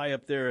that Y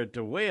up there at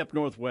way up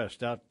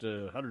northwest, out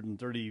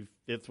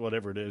 135th,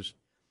 whatever it is.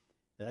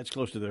 That's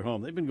close to their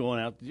home. They've been going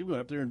up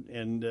there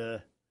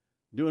and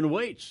doing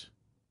weights.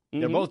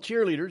 Mm-hmm. They're both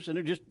cheerleaders, and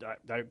they're just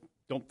I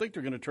don't think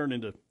they're going to turn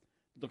into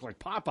look like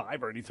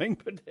Popeye or anything,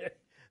 but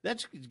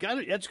that's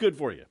good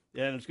for you,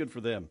 and it's good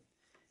for them.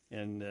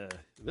 And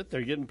but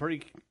they're getting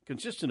pretty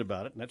consistent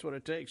about it, and that's what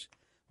it takes.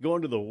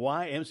 Going to the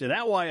YMCA,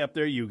 that Y up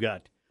there, you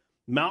got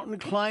mountain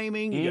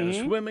climbing, you got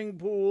a swimming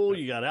pool,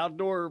 you got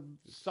outdoor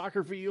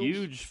soccer fields.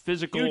 Huge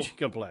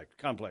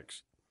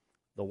complex.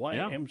 The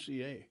YMCA.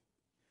 Yeah.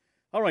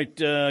 All right,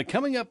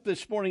 coming up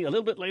this morning, a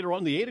little bit later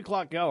on, the 8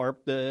 o'clock hour,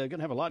 going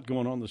to have a lot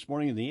going on this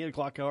morning in the 8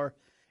 o'clock hour.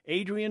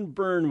 Adrienne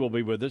Byrne will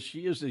be with us.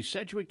 She is the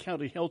Sedgwick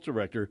County Health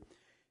Director.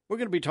 We're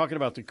going to be talking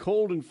about the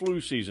cold and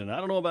flu season. I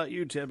don't know about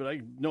you, Ted, but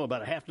I know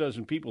about a half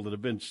dozen people that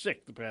have been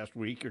sick the past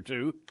week or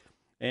two.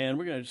 And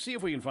we're going to see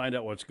if we can find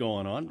out what's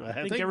going on. I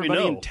think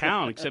everybody in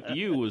town except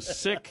you was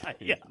sick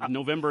in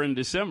November and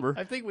December.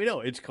 I think we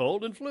know. It's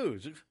cold and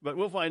flus. But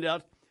we'll find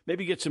out.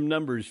 Maybe get some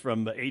numbers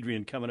from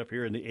Adrienne coming up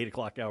here in the 8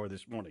 o'clock hour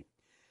this morning.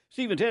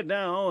 Steve and Ted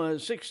now,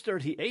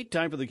 6:38,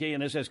 time for the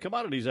KNSS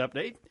Commodities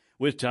Update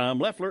with Tom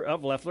Leffler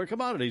of Leffler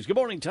Commodities. Good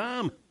morning,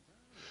 Tom.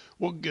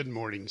 Well, good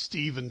morning,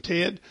 Steve and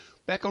Ted.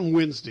 Back on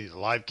Wednesday, the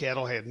live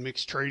cattle had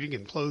mixed trading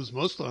and closed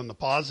mostly on the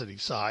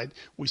positive side.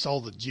 We saw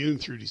the June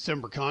through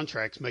December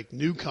contracts make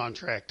new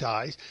contract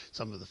highs.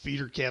 Some of the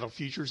feeder cattle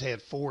futures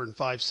had 4 and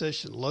 5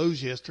 session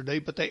lows yesterday,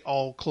 but they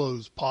all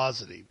closed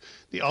positive.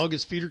 The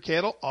August feeder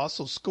cattle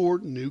also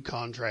scored new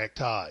contract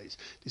highs.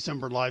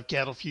 December live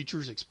cattle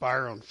futures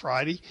expire on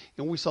Friday,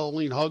 and we saw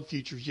lean hog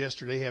futures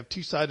yesterday have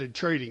two-sided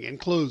trading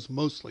and close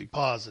mostly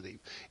positive.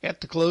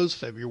 At the close,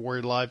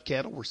 February live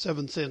cattle were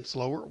 7 cents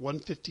lower at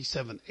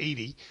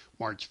 $157.80.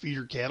 March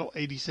feeder cattle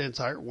 80 cents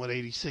higher at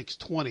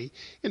 $186.20.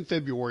 In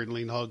February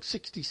lean hogs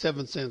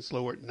 67 cents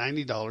lower at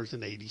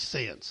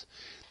 $90.80.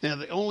 Now,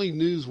 the only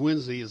news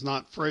Wednesday is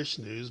not fresh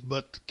news,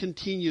 but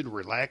continued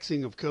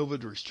relaxing of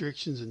COVID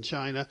restrictions in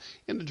China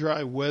and the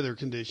dry weather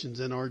conditions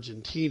in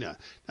Argentina.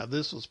 Now,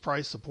 this was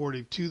price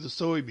supportive to the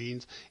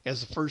soybeans as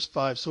the first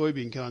 5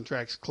 soybean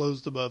contracts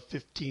closed above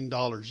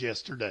 $15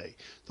 yesterday.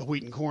 The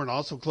wheat and corn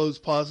also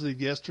closed positive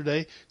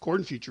yesterday.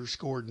 Corn futures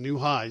scored new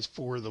highs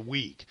for the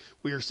week.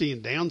 We are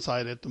seeing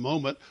downside at the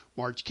moment.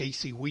 March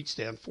KC wheat's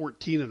down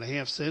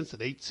 14.5 cents at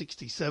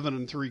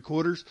 $8.67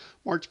 3/4.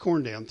 March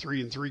corn down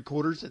 3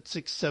 3/4 at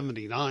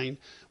 $6.79.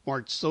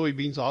 March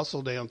soybeans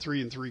also down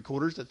 3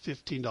 3/4 at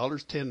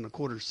 $15.10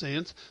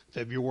 1/4.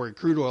 February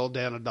crude oil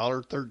down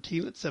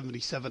 $1.13 at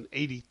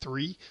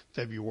 $77.83.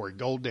 February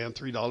gold down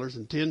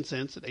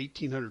 $3.10 at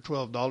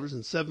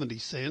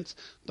 $1,812.70.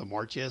 The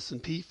March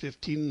S&P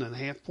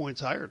 15.5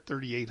 points higher at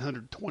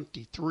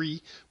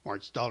 3,823.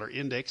 March dollar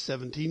index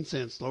 17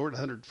 cents lower at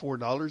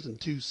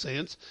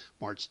 $104.02.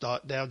 March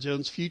Dow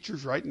Jones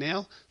futures right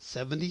now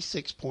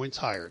 76 points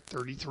higher at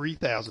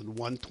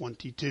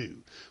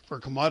 33,122. For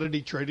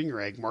commodity trading or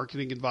ag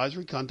marketing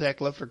advisory,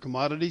 contact Leffler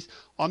Commodities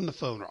on the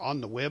phone or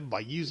on the web by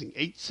using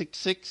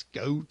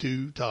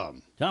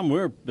 866-GO-TO-TOM. Tom,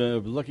 we're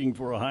looking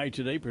for a high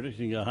today,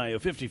 predicting a high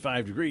of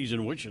 55 degrees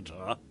in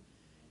Wichita.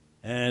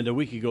 And a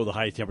week ago, the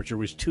high temperature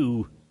was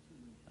 2.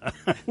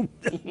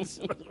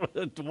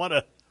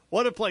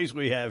 What a place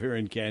we have here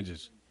in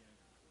Kansas.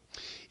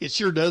 It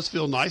sure does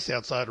feel nice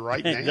outside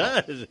right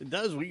now. It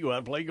does. We go out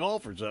and play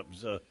golf or something.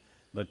 So,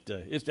 but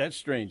that's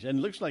strange. And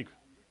it looks like,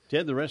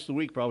 Ted, the rest of the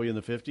week probably in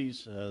the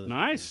 50s.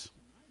 Nice.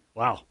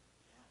 Wow.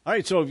 All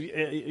right, so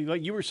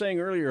like you were saying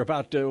earlier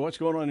about what's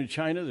going on in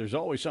China, there's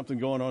always something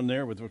going on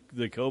there with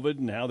the COVID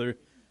and how they're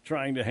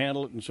trying to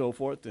handle it and so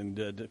forth. And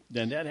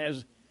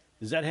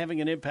is that having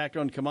an impact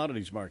on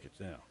commodities markets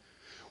now?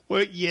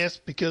 Well, yes,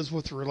 because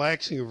with the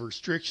relaxing of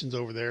restrictions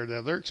over there,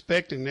 now they're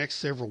expecting next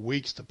several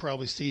weeks to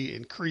probably see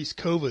increased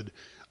COVID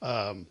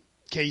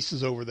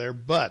cases over there,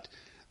 but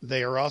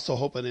they are also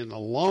hoping in the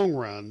long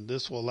run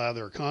this will allow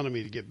their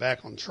economy to get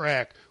back on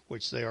track,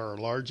 which they are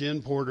a large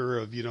importer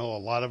of, a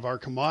lot of our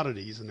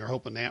commodities, and they're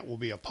hoping that will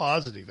be a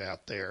positive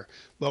out there.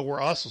 But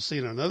we're also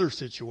seeing another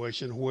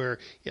situation where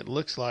it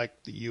looks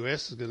like the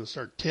U.S. is going to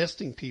start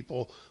testing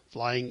people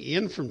flying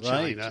in from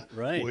China,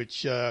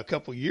 which a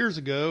couple years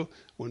ago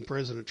when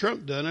President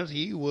Trump done it,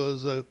 he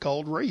was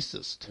called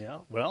racist. Yeah,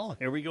 well,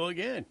 here we go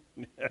again.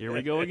 Here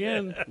we go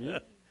again.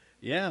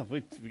 Yeah, we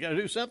got to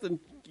do something,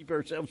 keep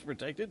ourselves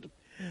protected.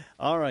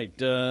 All right.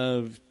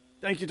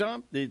 Thank you,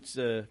 Tom. It's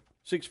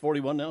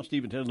 6:41 now.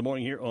 Steve and Ted in the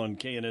morning here on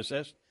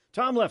KNSS.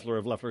 Tom Leffler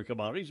of Leffler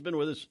Commodities has been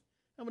with us.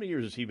 How many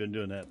years has he been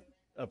doing that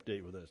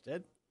update with us,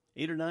 Ted?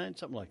 8 or 9,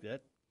 something like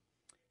that.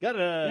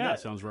 Got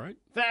sounds right.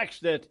 Facts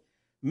that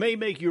may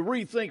make you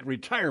rethink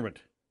retirement.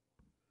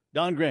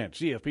 Don Grant,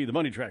 CFP, the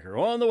Money Tracker,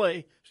 on the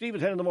way. Steve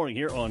and Ted in the morning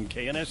here on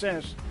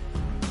KNSS.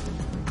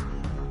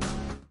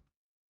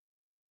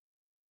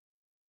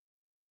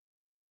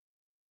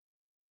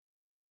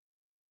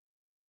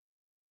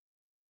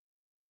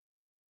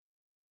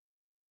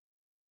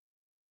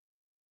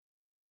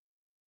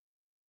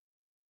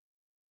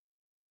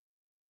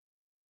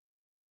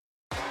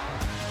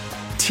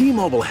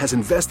 T-Mobile has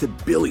invested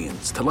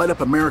billions to light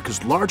up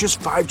America's largest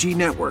 5G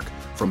network,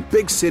 from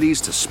big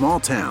cities to small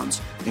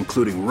towns,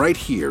 including right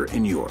here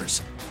in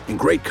yours. And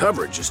great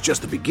coverage is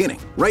just the beginning.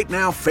 Right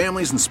now,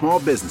 families and small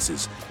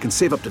businesses can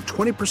save up to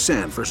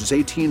 20% versus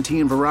AT&T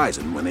and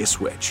Verizon when they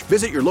switch.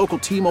 Visit your local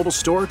T-Mobile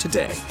store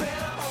today.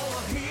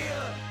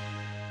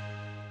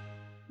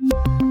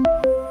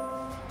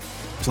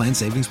 Plan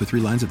savings with 3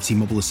 lines of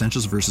T-Mobile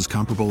Essentials versus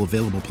comparable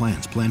available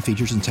plans. Plan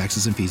features and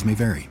taxes and fees may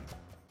vary.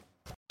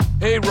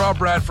 Hey, Rob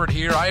Bradford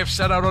here. I have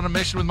set out on a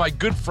mission with my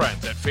good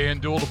friends at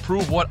FanDuel to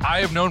prove what I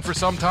have known for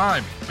some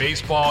time.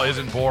 Baseball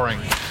isn't boring.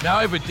 Now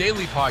I have a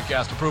daily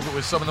podcast to prove it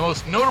with some of the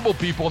most notable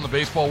people in the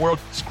baseball world,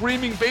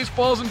 screaming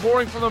baseball isn't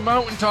boring from the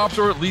mountaintops,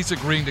 or at least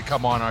agreeing to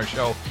come on our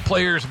show.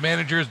 Players,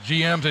 managers,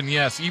 GMs, and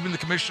yes, even the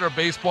commissioner of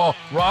baseball,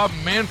 Rob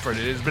Manfred.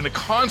 It has been a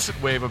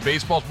constant wave of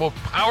baseball's most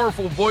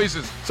powerful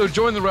voices. So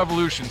join the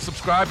revolution.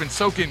 Subscribe and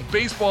soak in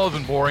Baseball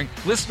Isn't Boring.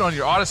 Listen on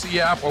your Odyssey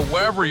app or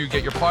wherever you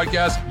get your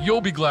podcasts. You'll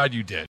be glad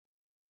you did.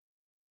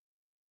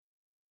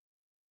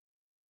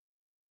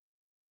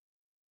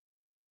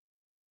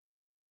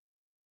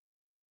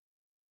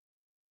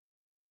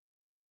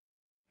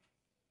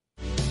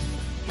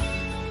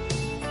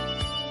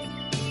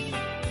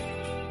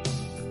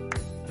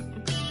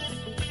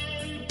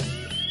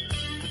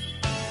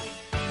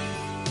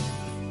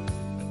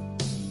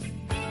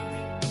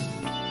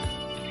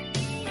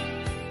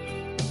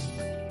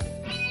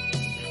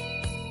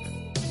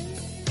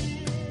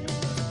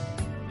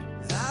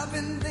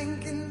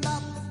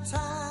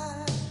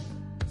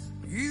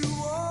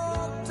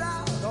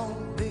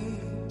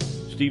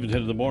 Steve and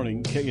Ted in the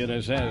morning,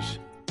 KNSS.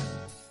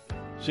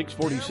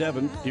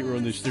 6:47 here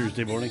on this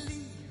Thursday morning.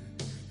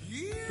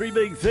 3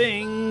 big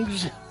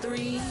things.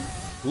 3.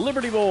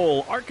 Liberty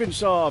Bowl,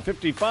 Arkansas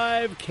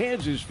 55,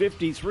 Kansas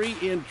 53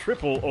 in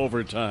triple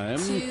overtime.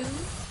 2.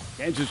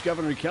 Kansas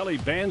Governor Kelly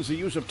bans the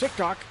use of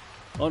TikTok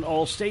on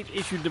all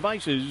state-issued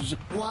devices.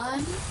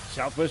 1.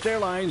 Southwest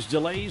Airlines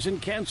delays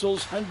and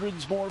cancels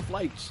hundreds more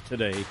flights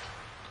today.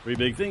 3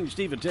 big things,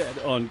 Steve and Ted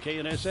on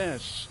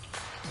KNSS.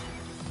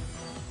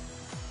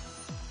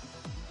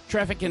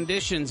 Traffic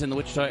conditions in the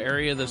Wichita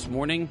area this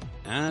morning,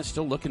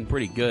 still looking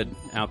pretty good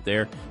out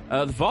there.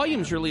 The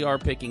volumes really are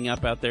picking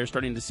up out there,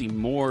 starting to see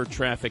more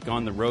traffic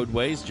on the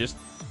roadways, just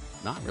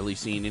not really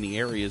seeing any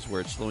areas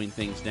where it's slowing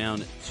things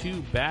down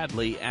too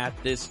badly at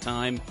this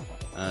time.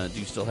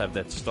 Do still have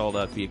that stalled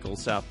out vehicle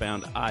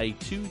southbound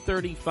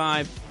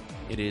I-235.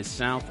 It is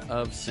south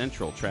of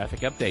Central. Traffic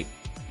update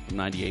from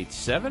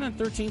 98.7 and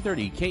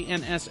 1330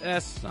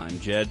 KNSS. I'm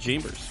Jed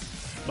Chambers.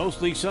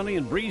 Mostly sunny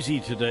and breezy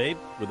today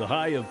with a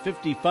high of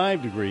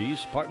 55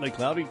 degrees. Partly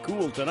cloudy,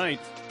 cool tonight.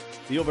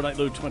 The overnight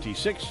low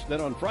 26. Then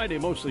on Friday,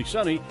 mostly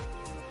sunny.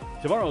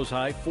 Tomorrow's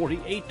high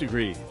 48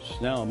 degrees.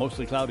 Now a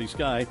mostly cloudy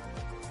sky,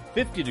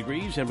 50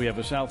 degrees, and we have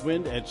a south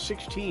wind at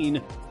 16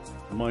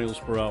 miles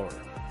per hour.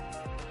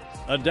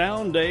 A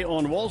down day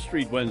on Wall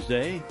Street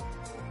Wednesday.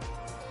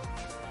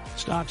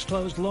 Stocks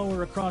closed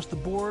lower across the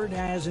board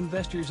as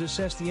investors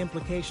assess the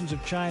implications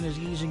of China's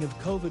easing of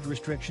COVID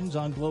restrictions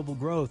on global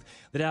growth.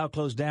 The Dow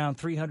closed down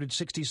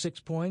 366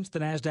 points. The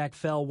Nasdaq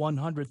fell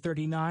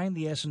 139.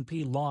 The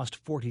S&P lost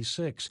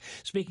 46.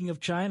 Speaking of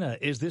China,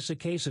 is this a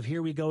case of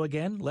here we go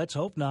again? Let's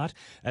hope not,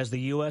 as the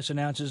U.S.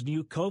 announces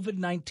new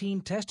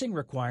COVID-19 testing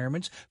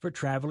requirements for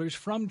travelers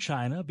from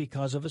China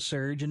because of a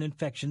surge in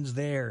infections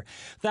there.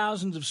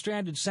 Thousands of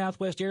stranded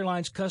Southwest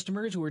Airlines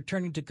customers who are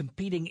turning to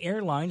competing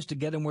airlines to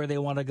get them where they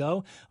want to go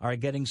Metro are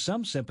getting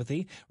some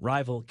sympathy.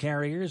 Rival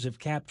carriers have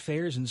capped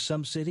fares in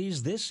some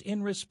cities, this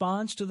in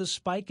response to the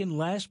spike in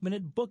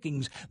last-minute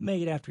bookings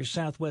made after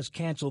Southwest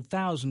canceled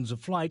thousands of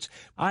flights.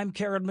 I'm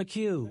Karen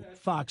McHugh,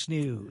 Fox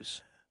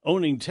News.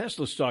 Owning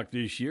Tesla stock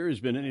this year has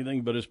been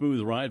anything but a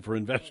smooth ride for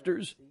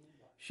investors.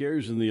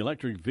 Shares in the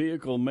electric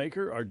vehicle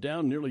maker are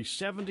down nearly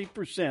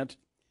 70%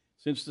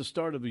 since the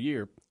start of the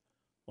year,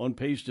 on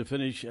pace to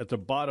finish at the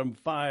bottom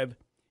five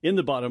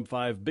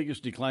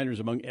biggest decliners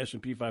among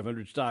S&P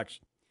 500 stocks.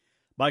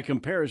 By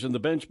comparison, the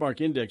benchmark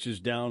index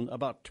is down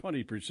about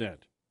 20%.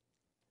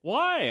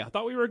 Why? I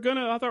thought we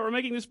were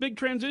making this big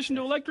transition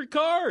to electric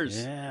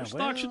cars. Yeah, the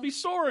stock should be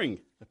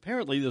soaring.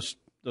 Apparently,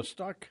 the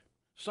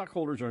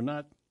stockholders are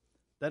not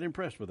that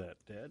impressed with that,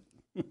 Dad.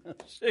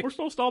 We're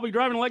supposed to all be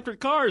driving electric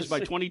cars by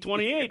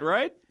 2028,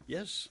 right?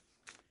 Yes.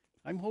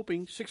 I'm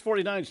hoping.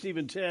 649, Steve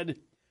and Ted.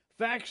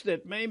 Facts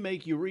that may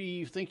make you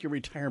rethink your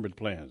retirement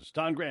plans.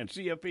 Don Grant,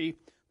 CFP,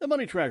 the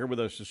Money Tracker, with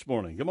us this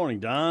morning. Good morning,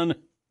 Don.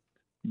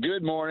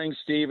 Good morning,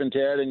 Steve and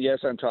Ted. And yes,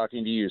 I'm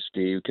talking to you,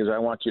 Steve, because I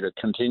want you to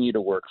continue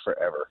to work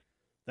forever.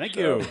 Thank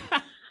you.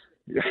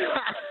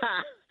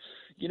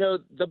 You know,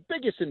 the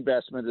biggest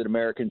investment that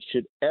Americans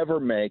should ever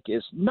make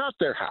is not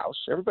their house.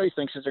 Everybody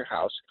thinks it's their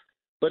house,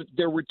 but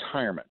their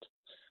retirement.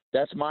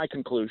 That's my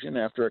conclusion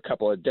after a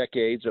couple of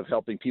decades of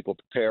helping people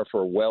prepare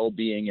for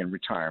well-being in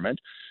retirement.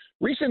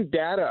 Recent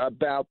data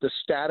about the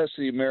status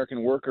of the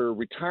American worker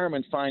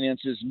retirement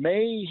finances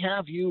may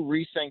have you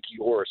rethink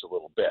yours a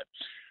little bit.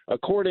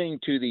 According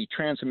to the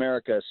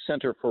Transamerica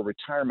Center for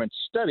Retirement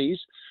Studies,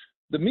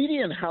 the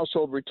median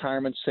household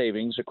retirement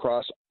savings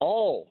across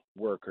all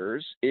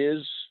workers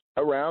is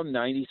around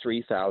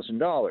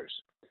 $93,000.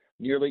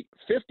 Nearly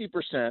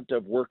 50%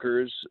 of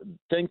workers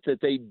think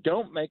that they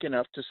don't make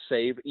enough to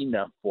save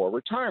enough for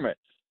retirement.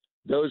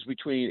 Those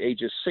between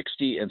ages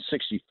 60 and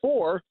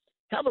 64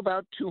 have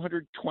about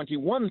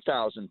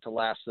 $221,000 to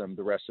last them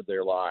the rest of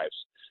their lives.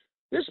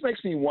 This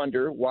makes me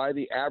wonder why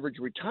the average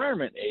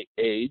retirement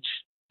age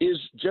is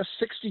just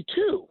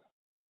 62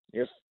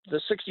 if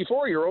the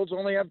 64-year-olds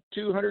only have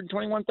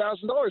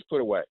 $221,000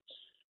 put away.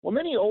 Well,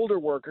 many older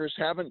workers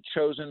haven't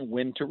chosen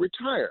when to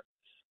retire.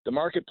 The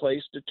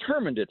marketplace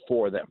determined it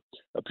for them.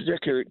 A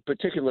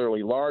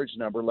particularly large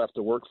number left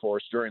the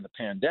workforce during the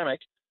pandemic.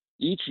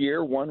 Each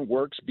year, one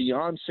works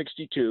beyond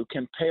 62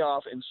 can pay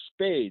off in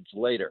spades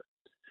later.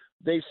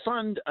 They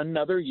fund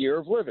another year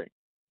of living.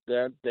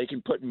 That they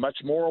can put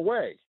much more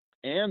away,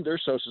 and their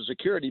Social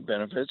Security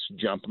benefits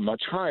jump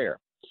much higher.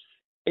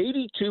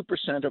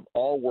 82% of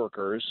all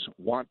workers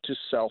want to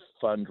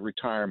self-fund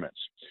retirements.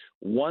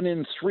 1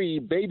 in 3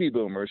 baby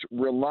boomers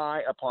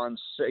rely upon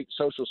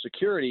Social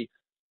Security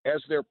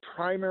as their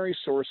primary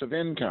source of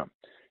income.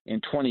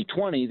 In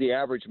 2020, the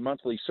average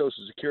monthly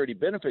Social Security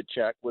benefit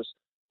check was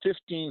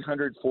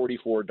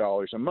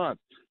 $1,544 a month.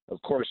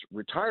 Of course,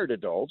 retired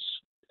adults,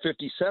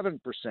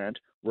 57%,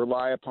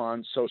 rely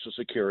upon Social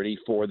Security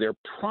for their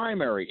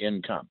primary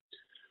income.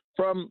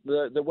 From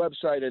the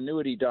website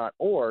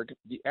annuity.org,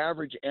 the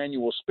average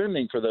annual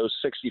spending for those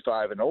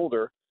 65 and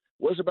older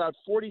was about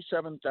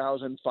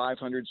 $47,570 in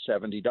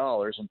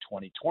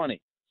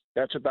 2020.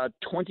 That's about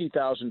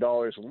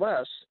 $20,000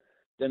 less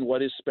than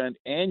what is spent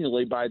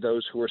annually by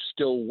those who are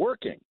still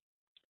working.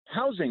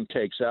 Housing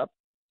takes up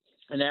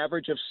an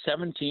average of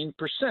 17%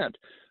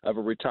 of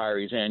a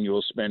retiree's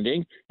annual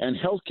spending, and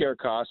healthcare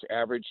costs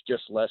average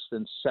just less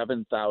than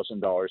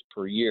 $7,000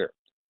 per year.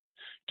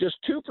 Just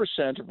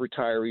 2% of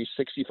retirees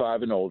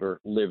 65 and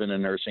older live in a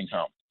nursing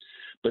home.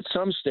 But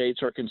some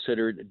states are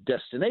considered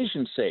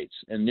destination states,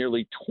 and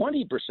nearly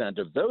 20%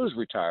 of those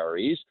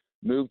retirees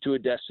move to a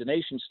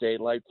destination state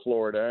like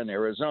Florida and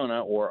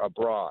Arizona or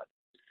abroad.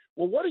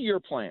 Well, what are your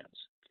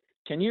plans?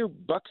 Can you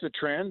buck the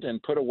trend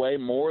and put away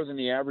more than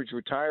the average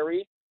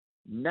retiree?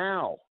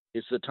 Now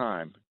is the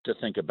time to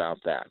think about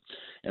that.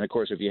 And, of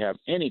course, if you have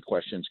any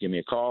questions, give me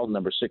a call,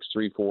 number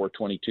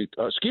 634-22.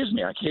 Excuse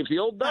me, I gave the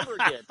old number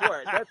again.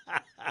 Boy, that's,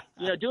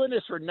 doing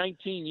this for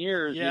 19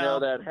 years,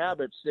 that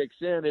habit sticks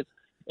in.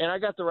 And I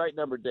got the right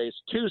number, Dave.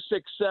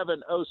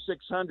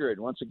 267-0600.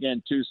 Once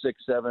again,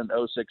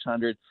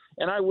 267-0600.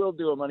 And I will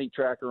do a money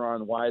tracker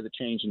on why the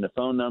change in the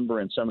phone number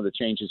and some of the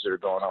changes that are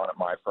going on at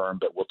my firm,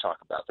 but we'll talk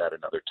about that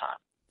another time.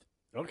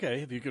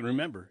 Okay, if you can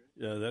remember,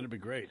 that'd be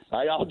great.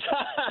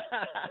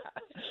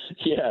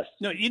 Yes.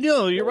 No,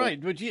 you're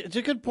right. But it's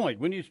a good point.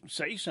 When you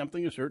say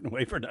something a certain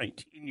way for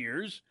 19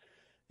 years,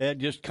 it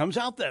just comes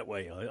out that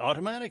way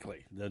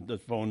automatically. The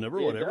phone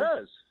number, whatever. It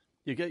does.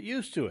 You get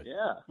used to it.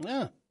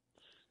 Yeah.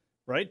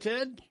 Right,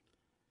 Ted?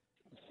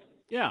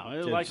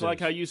 Yeah, like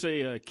how you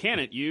say, can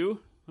it,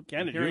 you?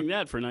 Can it, hearing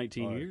that for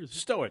 19 years.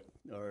 Stow it.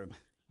 Or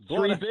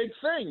three big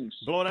things.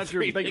 Blowing out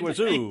your big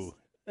wazoo.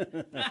 All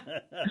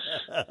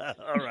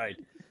right.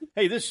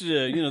 Hey, this is,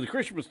 the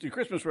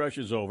Christmas rush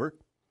is over,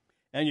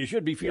 and you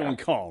should be feeling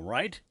calm,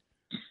 right?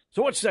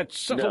 So what's that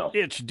subtle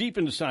itch deep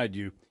inside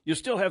you? You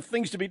still have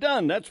things to be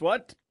done, that's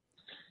what.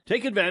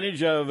 Take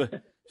advantage of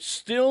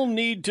Still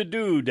Need to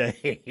Do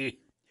Day.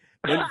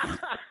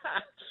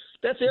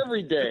 That's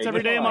every day. It's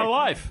every day of my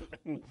life.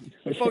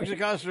 The folks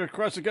across the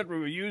country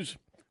will use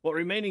what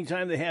remaining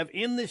time they have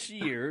in this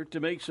year to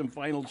make some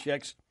final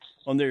checks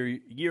on their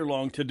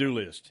year-long to-do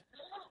list.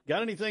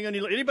 Got anything on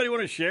you? Anybody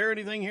want to share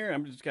anything here?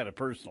 I'm just kind of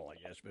personal, I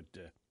guess, but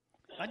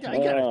I got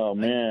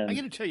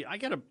to tell you, I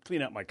got to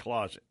clean out my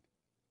closet.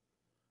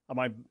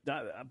 I've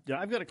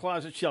got a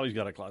closet. Shelly's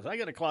got a closet. I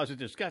got a closet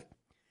that's got.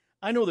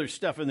 I know there's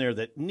stuff in there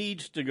that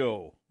needs to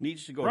go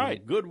right.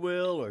 to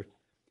Goodwill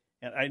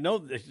and I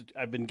know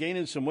I've been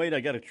gaining some weight. I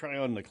got to try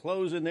on the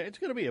clothes in there. It's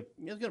going to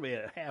be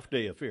a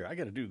half-day affair. I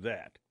got to do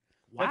that.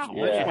 Wow,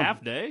 that's a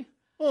half day.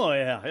 Oh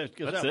yeah,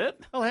 that's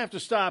it. I'll have to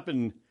stop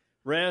and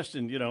rest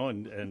and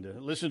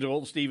listen to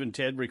old Steve and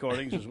Ted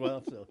recordings as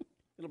well. So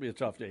it'll be a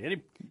tough day.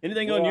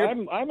 Anything on your?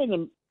 I'm in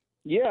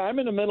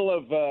the middle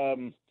of.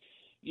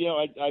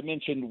 I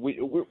mentioned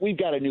we've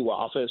got a new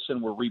office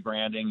and we're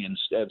rebranding and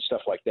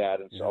stuff like that.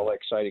 And it's all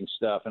exciting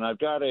stuff. And I've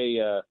got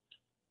a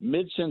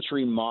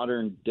mid-century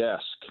modern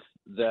desk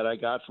that I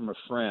got from a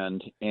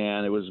friend,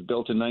 and it was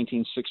built in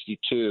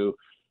 1962.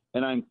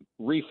 And I'm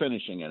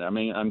refinishing it. I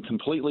mean, I'm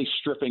completely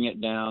stripping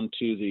it down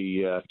to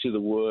the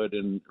wood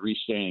and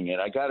restaining it.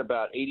 I got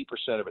about 80%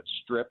 of it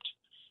stripped,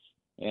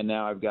 and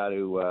now I've got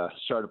to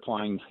start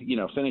applying,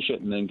 finish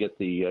it, and then get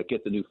the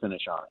new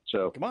finish on it.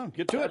 So come on,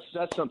 get to it.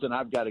 That's something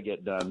I've got to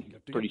get done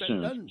pretty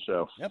soon.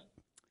 So yep.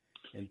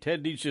 And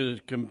Ted needs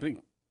to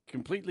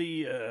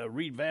completely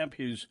revamp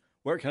his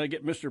 "Where can I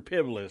get Mr.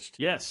 Pibb" list.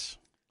 Yes.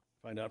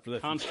 Find out for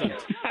that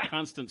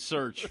constant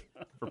search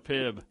for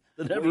Pibb.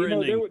 There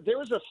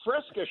was a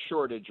Fresca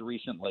shortage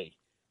recently.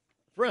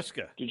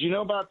 Fresca. Did you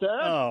know about that?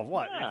 Oh,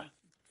 what? Yeah.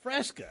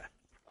 Fresca.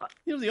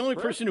 The only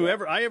person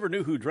I ever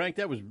knew who drank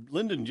that was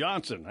Lyndon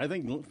Johnson. I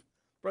think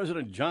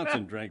President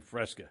Johnson drank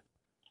Fresca.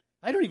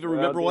 I don't even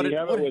remember what it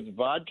was. With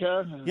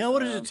vodka? Yeah, what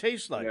does it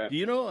taste like? Yeah. Do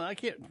you know? I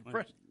can't.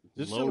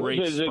 Is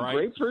it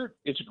grapefruit?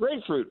 It's a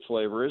grapefruit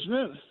flavor, isn't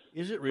it?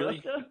 Is it really?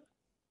 Fresca?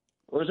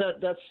 Or is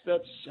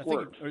that's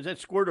Squirt? Or is that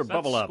Squirt or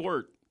Bubble Up?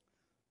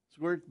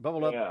 Squirt,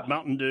 Bubble Up,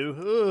 Mountain Dew.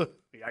 Ugh,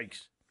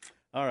 yikes.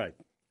 All right.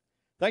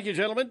 Thank you,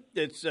 gentlemen.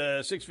 It's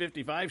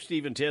 6:55,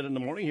 Steve and Ted in the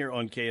morning here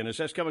on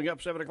KNSS. Coming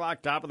up, 7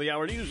 o'clock, top of the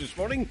hour news this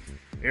morning.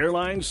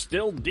 Airlines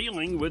still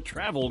dealing with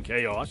travel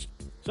chaos.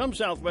 Some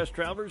Southwest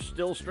travelers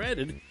still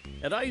stranded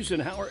at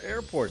Eisenhower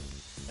Airport.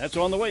 That's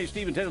on the way.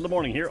 Steve and Ted in the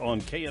morning here on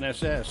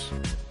KNSS.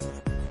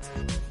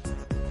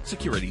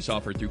 Securities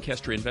offered through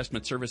Kestra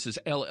Investment Services,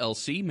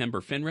 LLC,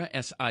 member FINRA,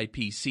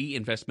 SIPC.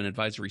 Investment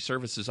advisory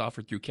services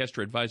offered through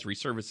Kestra Advisory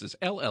Services,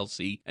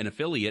 LLC, an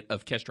affiliate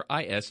of Kestra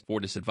IS.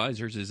 Fortis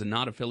Advisors is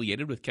not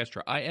affiliated with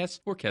Kestra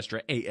IS or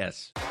Kestra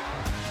AS.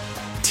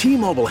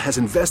 T-Mobile has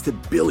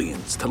invested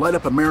billions to light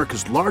up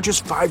America's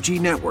largest 5G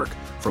network,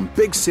 from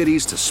big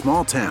cities to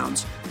small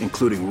towns,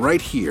 including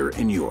right here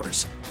in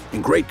yours.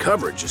 And great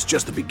coverage is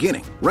just the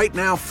beginning. Right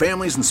now,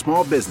 families and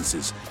small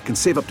businesses can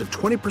save up to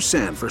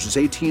 20% versus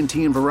AT&T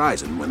and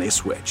Verizon when they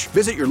switch.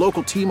 Visit your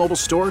local T-Mobile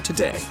store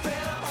today.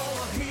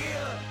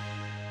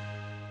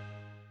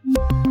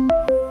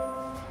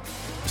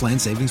 Plan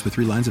savings with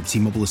 3 lines of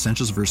T-Mobile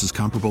Essentials versus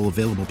comparable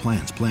available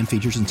plans. Plan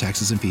features and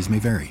taxes and fees may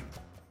vary.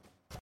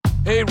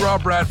 Hey,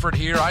 Rob Bradford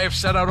here. I have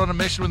set out on a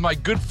mission with my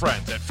good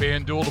friends at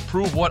FanDuel to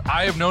prove what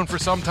I have known for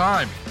some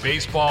time.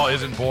 Baseball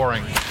isn't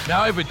boring.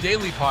 Now I have a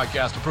daily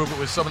podcast to prove it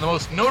with some of the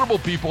most notable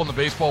people in the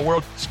baseball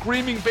world,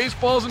 screaming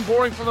baseball isn't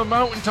boring from the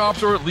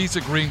mountaintops, or at least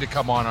agreeing to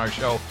come on our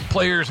show.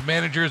 Players,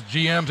 managers,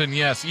 GMs, and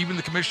yes, even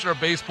the commissioner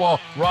of baseball,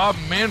 Rob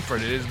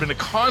Manfred. It has been a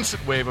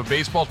constant wave of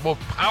baseball's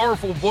most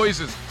powerful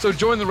voices. So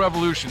join the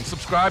revolution.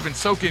 Subscribe and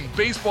soak in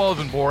Baseball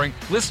Isn't Boring.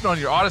 Listen on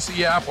your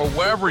Odyssey app or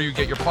wherever you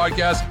get your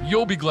podcasts.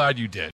 You'll be glad you did.